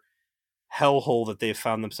cooker hellhole that they've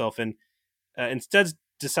found themselves in, instead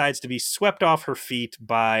decides to be swept off her feet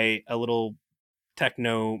by a little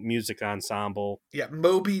techno music ensemble. Yeah,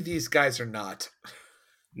 Moby, these guys are not.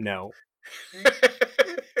 No.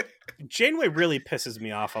 Janeway really pisses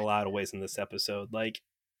me off a lot of ways in this episode. Like,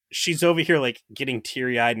 she's over here, like, getting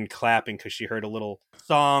teary-eyed and clapping because she heard a little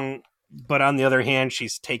song, but on the other hand,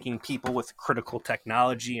 she's taking people with critical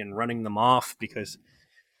technology and running them off because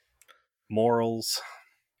morals.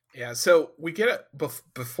 Yeah, so we get it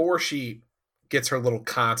before she gets her little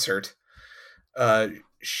concert.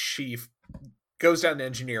 She goes down to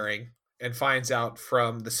engineering and finds out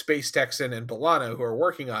from the Space Texan and B'Elanna, who are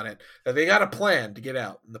working on it, that they got a plan to get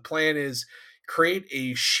out. And the plan is create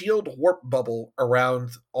a shield warp bubble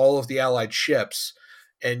around all of the Allied ships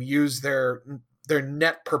and use their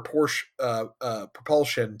net propulsion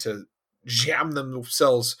to jam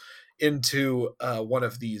themselves into one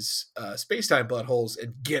of these space-time blood holes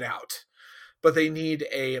and get out. But they need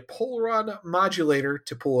a Polaron modulator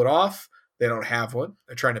to pull it off. They don't have one.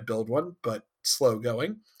 They're trying to build one, but slow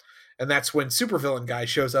going. And that's when Supervillain Guy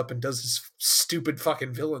shows up and does his stupid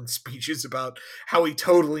fucking villain speeches about how he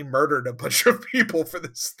totally murdered a bunch of people for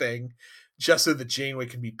this thing, just so that Janeway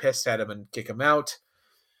can be pissed at him and kick him out.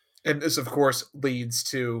 And this, of course, leads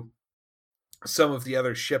to some of the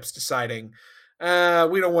other ships deciding,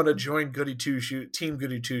 we don't want to join Team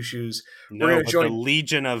Goody Two Shoes. No, we're going to join the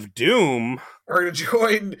Legion of Doom. We're going to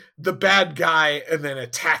join the bad guy and then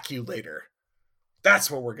attack you later. That's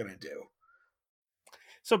what we're going to do.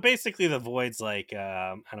 So basically the Void's like,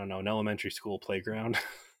 I don't know, an elementary school playground.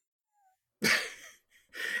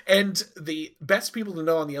 And the best people to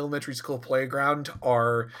know on the elementary school playground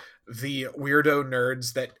are the weirdo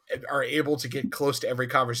nerds that are able to get close to every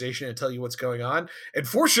conversation and tell you what's going on. And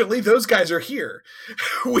fortunately, those guys are here.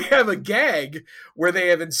 We have a gag where they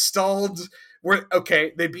have installed...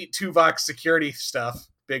 they beat Tuvok's security stuff.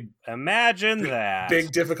 Imagine that.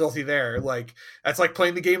 Big difficulty there. Like, that's like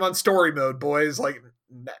playing the game on story mode, boys. Like,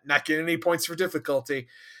 not getting any points for difficulty.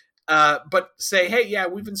 But say, hey, yeah,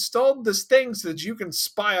 we've installed this thing so that you can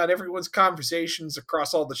spy on everyone's conversations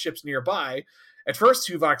across all the ships nearby. At first,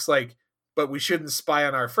 Tuvok's like, but we shouldn't spy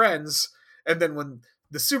on our friends. And then when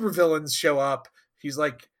the supervillains show up, he's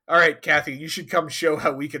like, all right, Kathy, you should come show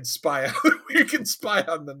how we can spy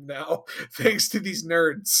on them now, thanks to these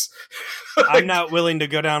nerds. I'm not willing to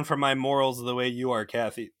go down for my morals the way you are,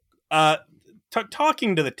 Kathy.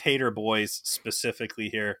 Talking to the Tater Boys specifically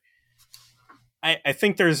here, I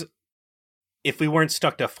think if we weren't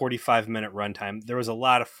stuck to a 45-minute runtime, there was a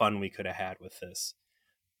lot of fun we could have had with this.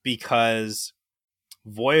 Because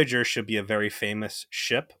Voyager should be a very famous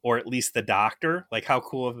ship, or at least the Doctor. Like, how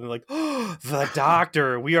cool of them, like, oh, the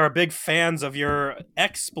Doctor, we are big fans of your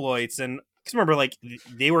exploits. And because remember, like,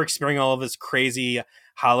 they were experiencing all of his crazy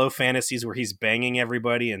hollow fantasies where he's banging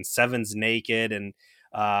everybody and Seven's naked and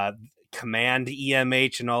Command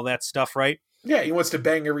EMH and all that stuff, right? Yeah, he wants to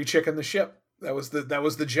bang every chick on the ship. That was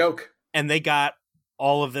the joke. And they got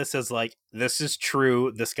all of this as like, this is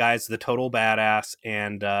true. This guy's the total badass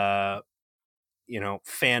and,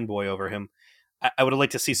 fanboy over him. I would have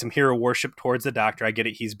liked to see some hero worship towards the Doctor. I get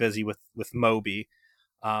it. He's busy with Moby.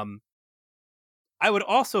 I would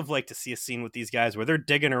also have liked to see a scene with these guys where they're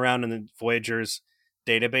digging around in the Voyager's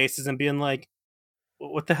databases and being like,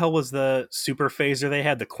 what the hell was the super phaser they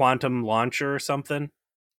had? The quantum launcher or something?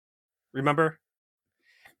 Remember?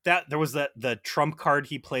 That there was the trump card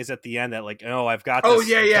he plays at the end that like, oh, I've got this. Oh,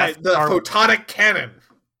 yeah, the photonic cannon.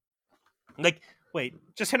 Like, wait,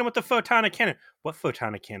 just hit him with the photonic cannon. What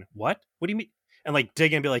photonic cannon? What do you mean? And like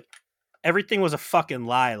dig in and be like, everything was a fucking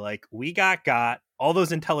lie. Like, we got all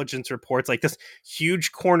those intelligence reports, like this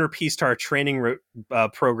huge corner piece to our training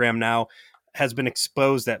program now has been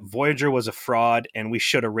exposed that Voyager was a fraud and we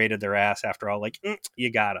should have raided their ass after all. Like,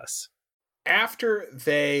 you got us. After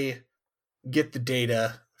they get the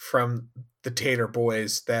data from the Tater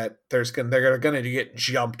Boys that they're going to get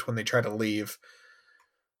jumped when they try to leave,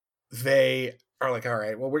 they are like, all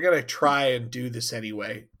right, well, we're going to try and do this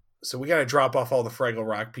anyway. So we got to drop off all the Fraggle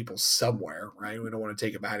Rock people somewhere, right? We don't want to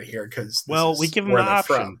take them out of here because we give them the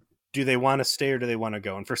option. From. Do they want to stay or do they want to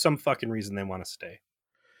go? And for some fucking reason, they want to stay.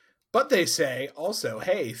 But they say also,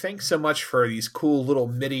 hey, thanks so much for these cool little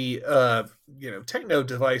MIDI, techno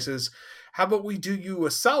devices. How about we do you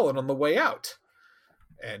a solid on the way out?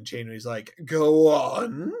 And Janeway's like, go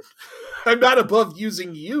on. I'm not above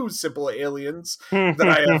using you, simple aliens that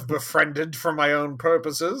I have befriended for my own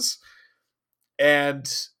purposes. And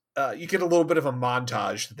you get a little bit of a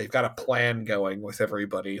montage that they've got a plan going with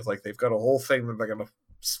everybody. Like, they've got a whole thing that they're going to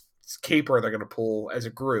caper, they're going to pull as a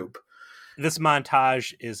group. This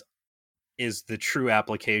montage is the true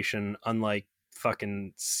application, unlike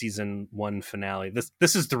fucking season 1 finale.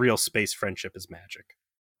 This is the real space friendship is magic.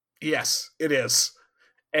 Yes, it is.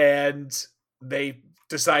 And they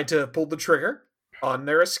decide to pull the trigger on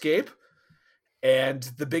their escape. And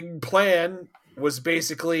the big plan was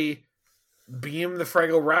basically beam the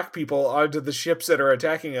Fraggle Rock people onto the ships that are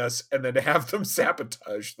attacking us and then have them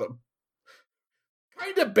sabotage them.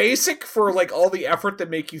 Kind of basic for like all the effort that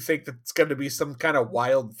make you think that it's going to be some kind of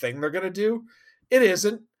wild thing they're going to do. It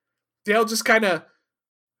isn't. They'll just kind of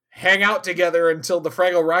hang out together until the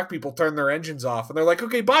Fraggle Rock people turn their engines off, and they're like,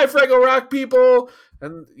 "Okay, bye, Fraggle Rock people."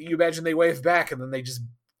 And you imagine they wave back, and then they just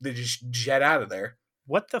jet out of there.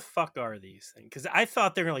 What the fuck are these things? Because I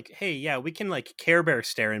thought they were like, hey, yeah, we can like Care Bear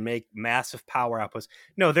stare and make massive power outputs.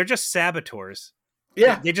 No, they're just saboteurs.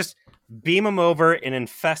 Yeah, they just beam them over and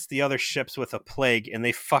infest the other ships with a plague, and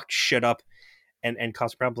they fuck shit up and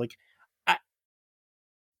cause problems. Like,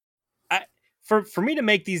 for me to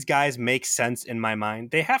make these guys make sense in my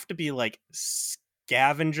mind, they have to be like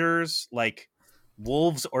scavengers, like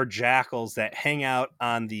wolves or jackals that hang out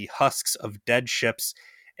on the husks of dead ships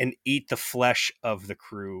and eat the flesh of the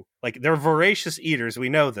crew. Like, they're voracious eaters. We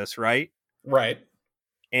know this, right? Right.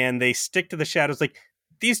 And they stick to the shadows. Like,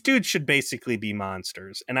 these dudes should basically be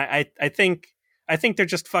monsters. And I think they're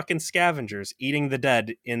just fucking scavengers eating the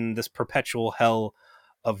dead in this perpetual hell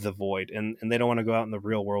of the void. And they don't want to go out in the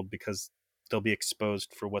real world because they'll be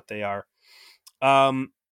exposed for what they are.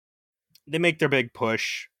 They make their big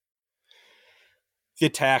push. The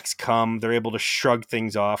attacks come. They're able to shrug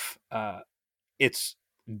things off. It's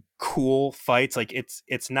cool fights. Like,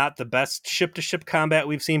 it's not the best ship to ship combat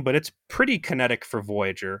we've seen, but it's pretty kinetic for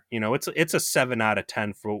Voyager. You know, it's a 7 out of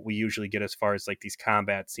 10 for what we usually get as far as like these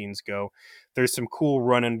combat scenes go. There's some cool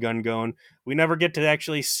run and gun going. We never get to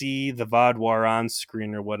actually see the Vaadwaur on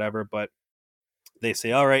screen or whatever, but they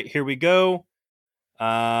say, all right, here we go.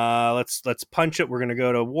 Let's punch it. We're gonna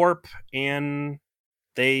go to warp, and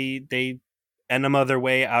they enema their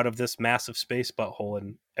way out of this massive space butthole,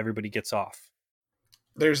 and everybody gets off.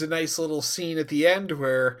 There's a nice little scene at the end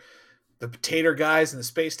where the potato guys and the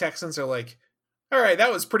space Texans are like, all right,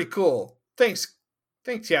 that was pretty cool. Thanks,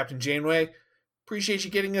 Captain Janeway. Appreciate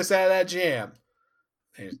you getting us out of that jam.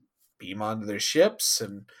 They beam onto their ships,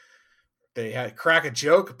 and they crack a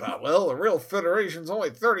joke about, well, the real Federation's only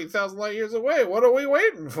 30,000 light years away. What are we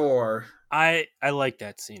waiting for? I like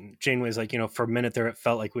that scene. Janeway's like, for a minute there, it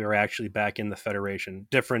felt like we were actually back in the Federation.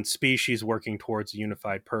 Different species working towards a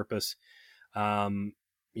unified purpose.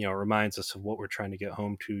 Reminds us of what we're trying to get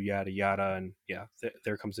home to, yada, yada. And yeah,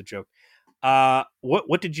 there comes a joke.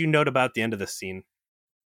 What did you note about the end of this scene?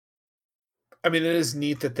 I mean, it is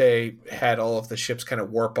neat that they had all of the ships kind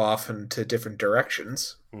of warp off into different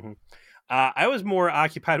directions. Mm-hmm. I was more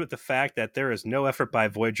occupied with the fact that there is no effort by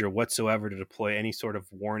Voyager whatsoever to deploy any sort of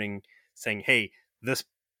warning saying, hey, this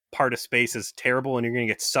part of space is terrible and you're going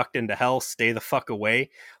to get sucked into hell. Stay the fuck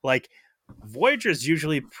away. Like, Voyager is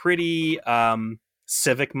usually pretty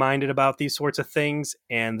civic-minded about these sorts of things,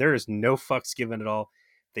 and there is no fucks given at all.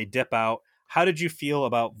 They dip out. How did you feel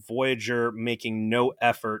about Voyager making no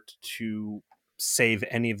effort to save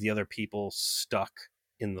any of the other people stuck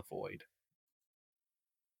in the void?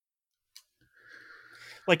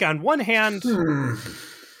 Like, on one hand,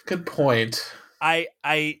 good point. I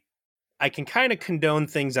can kind of condone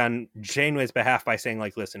things on Janeway's behalf by saying,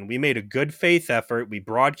 like, listen, we made a good faith effort. We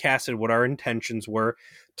broadcasted what our intentions were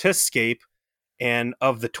to escape. And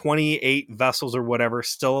of the 28 vessels or whatever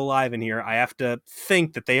still alive in here, I have to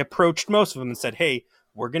think that they approached most of them and said, hey,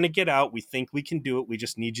 we're going to get out. We think we can do it. We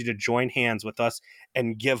just need you to join hands with us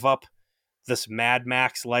and give up this Mad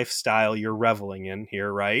Max lifestyle you're reveling in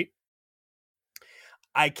here, right?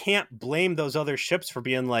 I can't blame those other ships for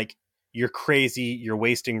being like, you're crazy, you're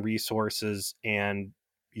wasting resources, and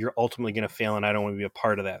you're ultimately going to fail, and I don't want to be a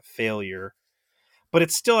part of that failure. But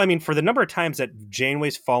it's still, I mean, for the number of times that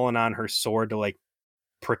Janeway's fallen on her sword to like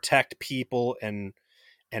protect people and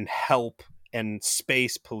help and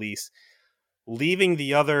space police, leaving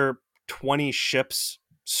the other 20 ships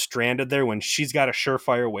stranded there when she's got a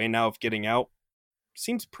surefire way now of getting out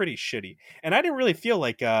seems pretty shitty. And I didn't really feel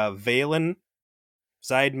like Valen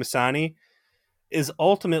Zaid Masani is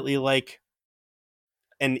ultimately like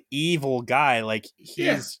an evil guy. Like,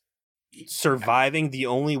 he's surviving the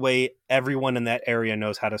only way everyone in that area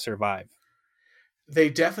knows how to survive. They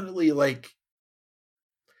definitely, like,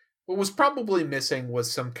 what was probably missing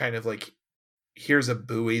was some kind of like, here's a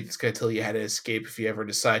buoy that's going to tell you how to escape if you ever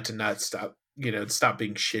decide to not stop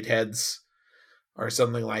being shitheads or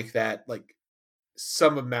something like that. Like,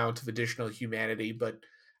 some amount of additional humanity. But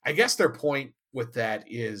I guess their point with that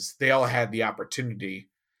is they all had the opportunity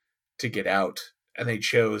to get out, and they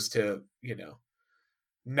chose to,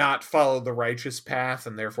 not follow the righteous path,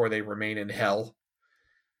 and therefore they remain in hell.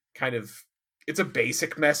 Kind of, it's a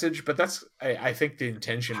basic message, but I think the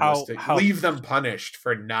intention was to leave them punished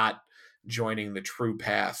for not joining the true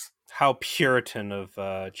path. How Puritan of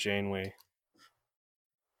Janeway.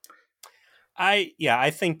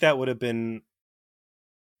 I think that would have been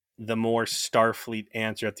the more Starfleet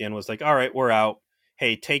answer at the end. Was like, all right, we're out.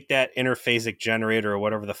 Hey, take that interphasic generator or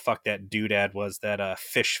whatever the fuck that doodad was that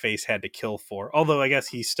Fish Face had to kill for. Although I guess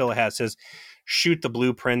he still has his shoot the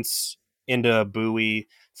blueprints into a buoy,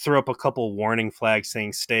 throw up a couple warning flags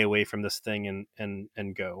saying stay away from this thing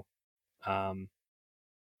and go. Another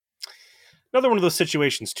one of those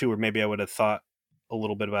situations too, where maybe I would have thought a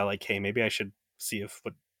little bit about like, hey, maybe I should see if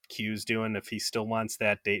what Q's doing, if he still wants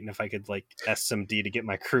that date, and if I could like SMD to get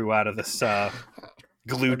my crew out of this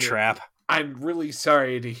glue trap. I'm really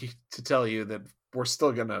sorry to tell you that we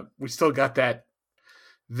still got that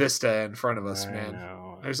vista in front of us, man.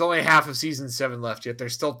 Know. There's only half of season 7 left, yet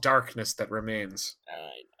there's still darkness that remains.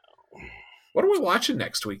 I know. What are we watching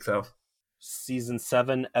next week, though? Season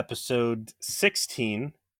 7, episode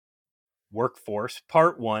 16, Workforce,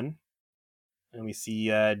 part 1. And we see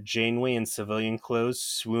Janeway in civilian clothes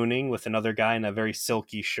swooning with another guy in a very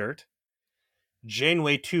silky shirt.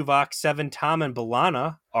 Janeway, Tuvok, Seven, Tom, and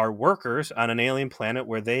B'Elanna are workers on an alien planet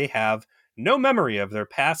where they have no memory of their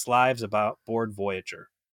past lives aboard Voyager.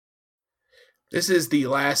 This is the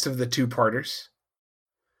last of the two-parters.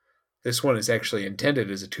 This one is actually intended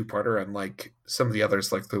as a two-parter, unlike some of the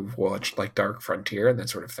others like the Watch, like Dark Frontier and that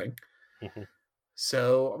sort of thing. Mm-hmm.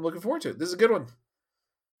 So I'm looking forward to it. This is a good one.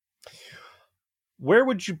 Where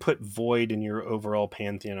would you put Void in your overall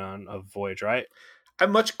pantheon of Voyager?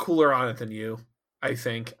 I'm much cooler on it than you, I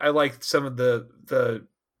think. I like some of the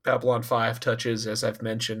Babylon 5 touches, as I've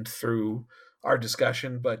mentioned through our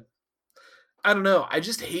discussion, but I don't know. I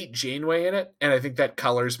just hate Janeway in it, and I think that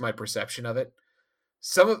colors my perception of it.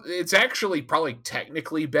 It's actually probably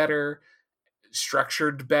technically better,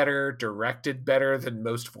 structured better, directed better than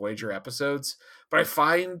most Voyager episodes, but I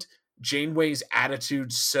find Janeway's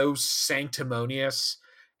attitude so sanctimonious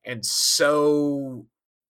and so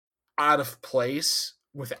out of place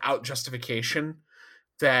without justification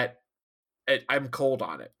that I'm cold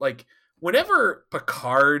on it. Like, whenever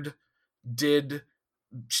Picard did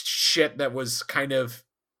shit that was kind of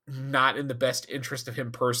not in the best interest of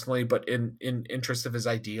him personally, but in interest of his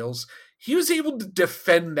ideals, he was able to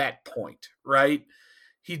defend that point, right?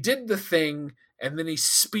 He did the thing, and then he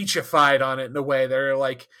speechified on it in a way that are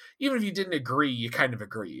like, even if you didn't agree, you kind of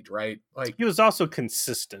agreed, right? Like, he was also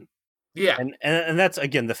consistent. Yeah. And that's,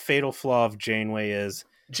 again, the fatal flaw of Janeway is...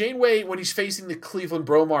 Janeway, when he's facing the Cleveland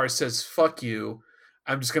Bromar, says, fuck you,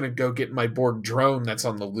 I'm just going to go get my Borg drone that's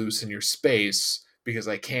on the loose in your space because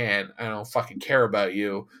I can. I don't fucking care about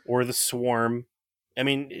you. Or the Swarm. I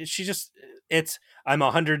mean, she just... I'm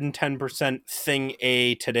 110% thing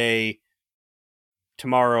A today.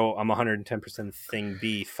 Tomorrow, I'm 110% thing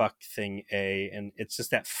B. Fuck thing A. And it's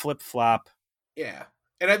just that flip-flop. Yeah.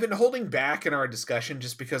 And I've been holding back in our discussion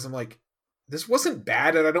just because I'm like, this wasn't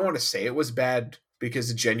bad, and I don't want to say it was bad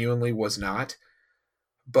because it genuinely was not.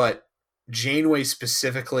 But Janeway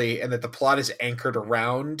specifically, and that the plot is anchored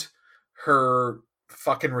around her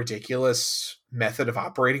fucking ridiculous method of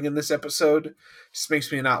operating in this episode, just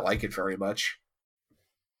makes me not like it very much.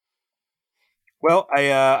 Well,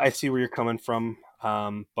 I see where you're coming from.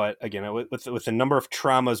 But again, with the number of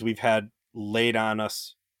traumas we've had laid on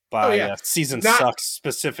us by season sucks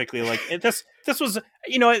specifically, like this was,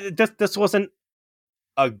 this wasn't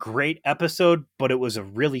a great episode, but it was a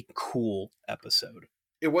really cool episode.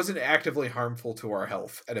 It wasn't actively harmful to our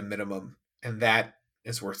health at a minimum, and that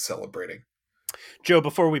is worth celebrating. Joe,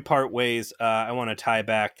 before we part ways, I want to tie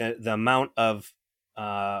back the amount of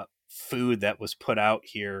food that was put out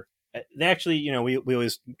here. They actually, we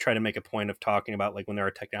always try to make a point of talking about, like, when there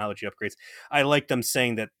are technology upgrades. I like them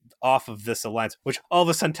saying that off of this alliance, which all of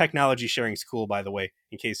a sudden technology sharing is cool, by the way,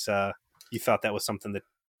 in case you thought that was something that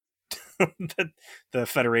that the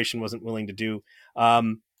Federation wasn't willing to do.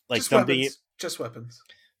 Just weapons.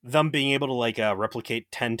 Them being able to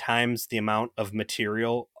replicate 10 times the amount of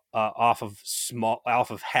material off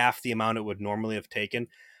of half the amount it would normally have taken.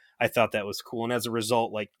 I thought that was cool, and as a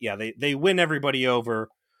result, they win everybody over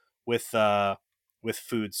with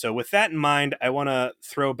food. So with that in mind, I want to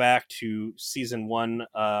throw back to season 1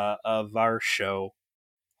 of our show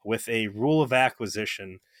with a rule of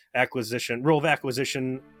acquisition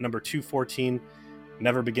number 214: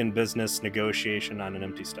 never begin business negotiation on an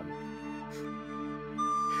empty stomach.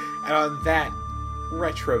 And on that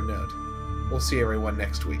retro note, we'll see everyone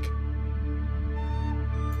next week.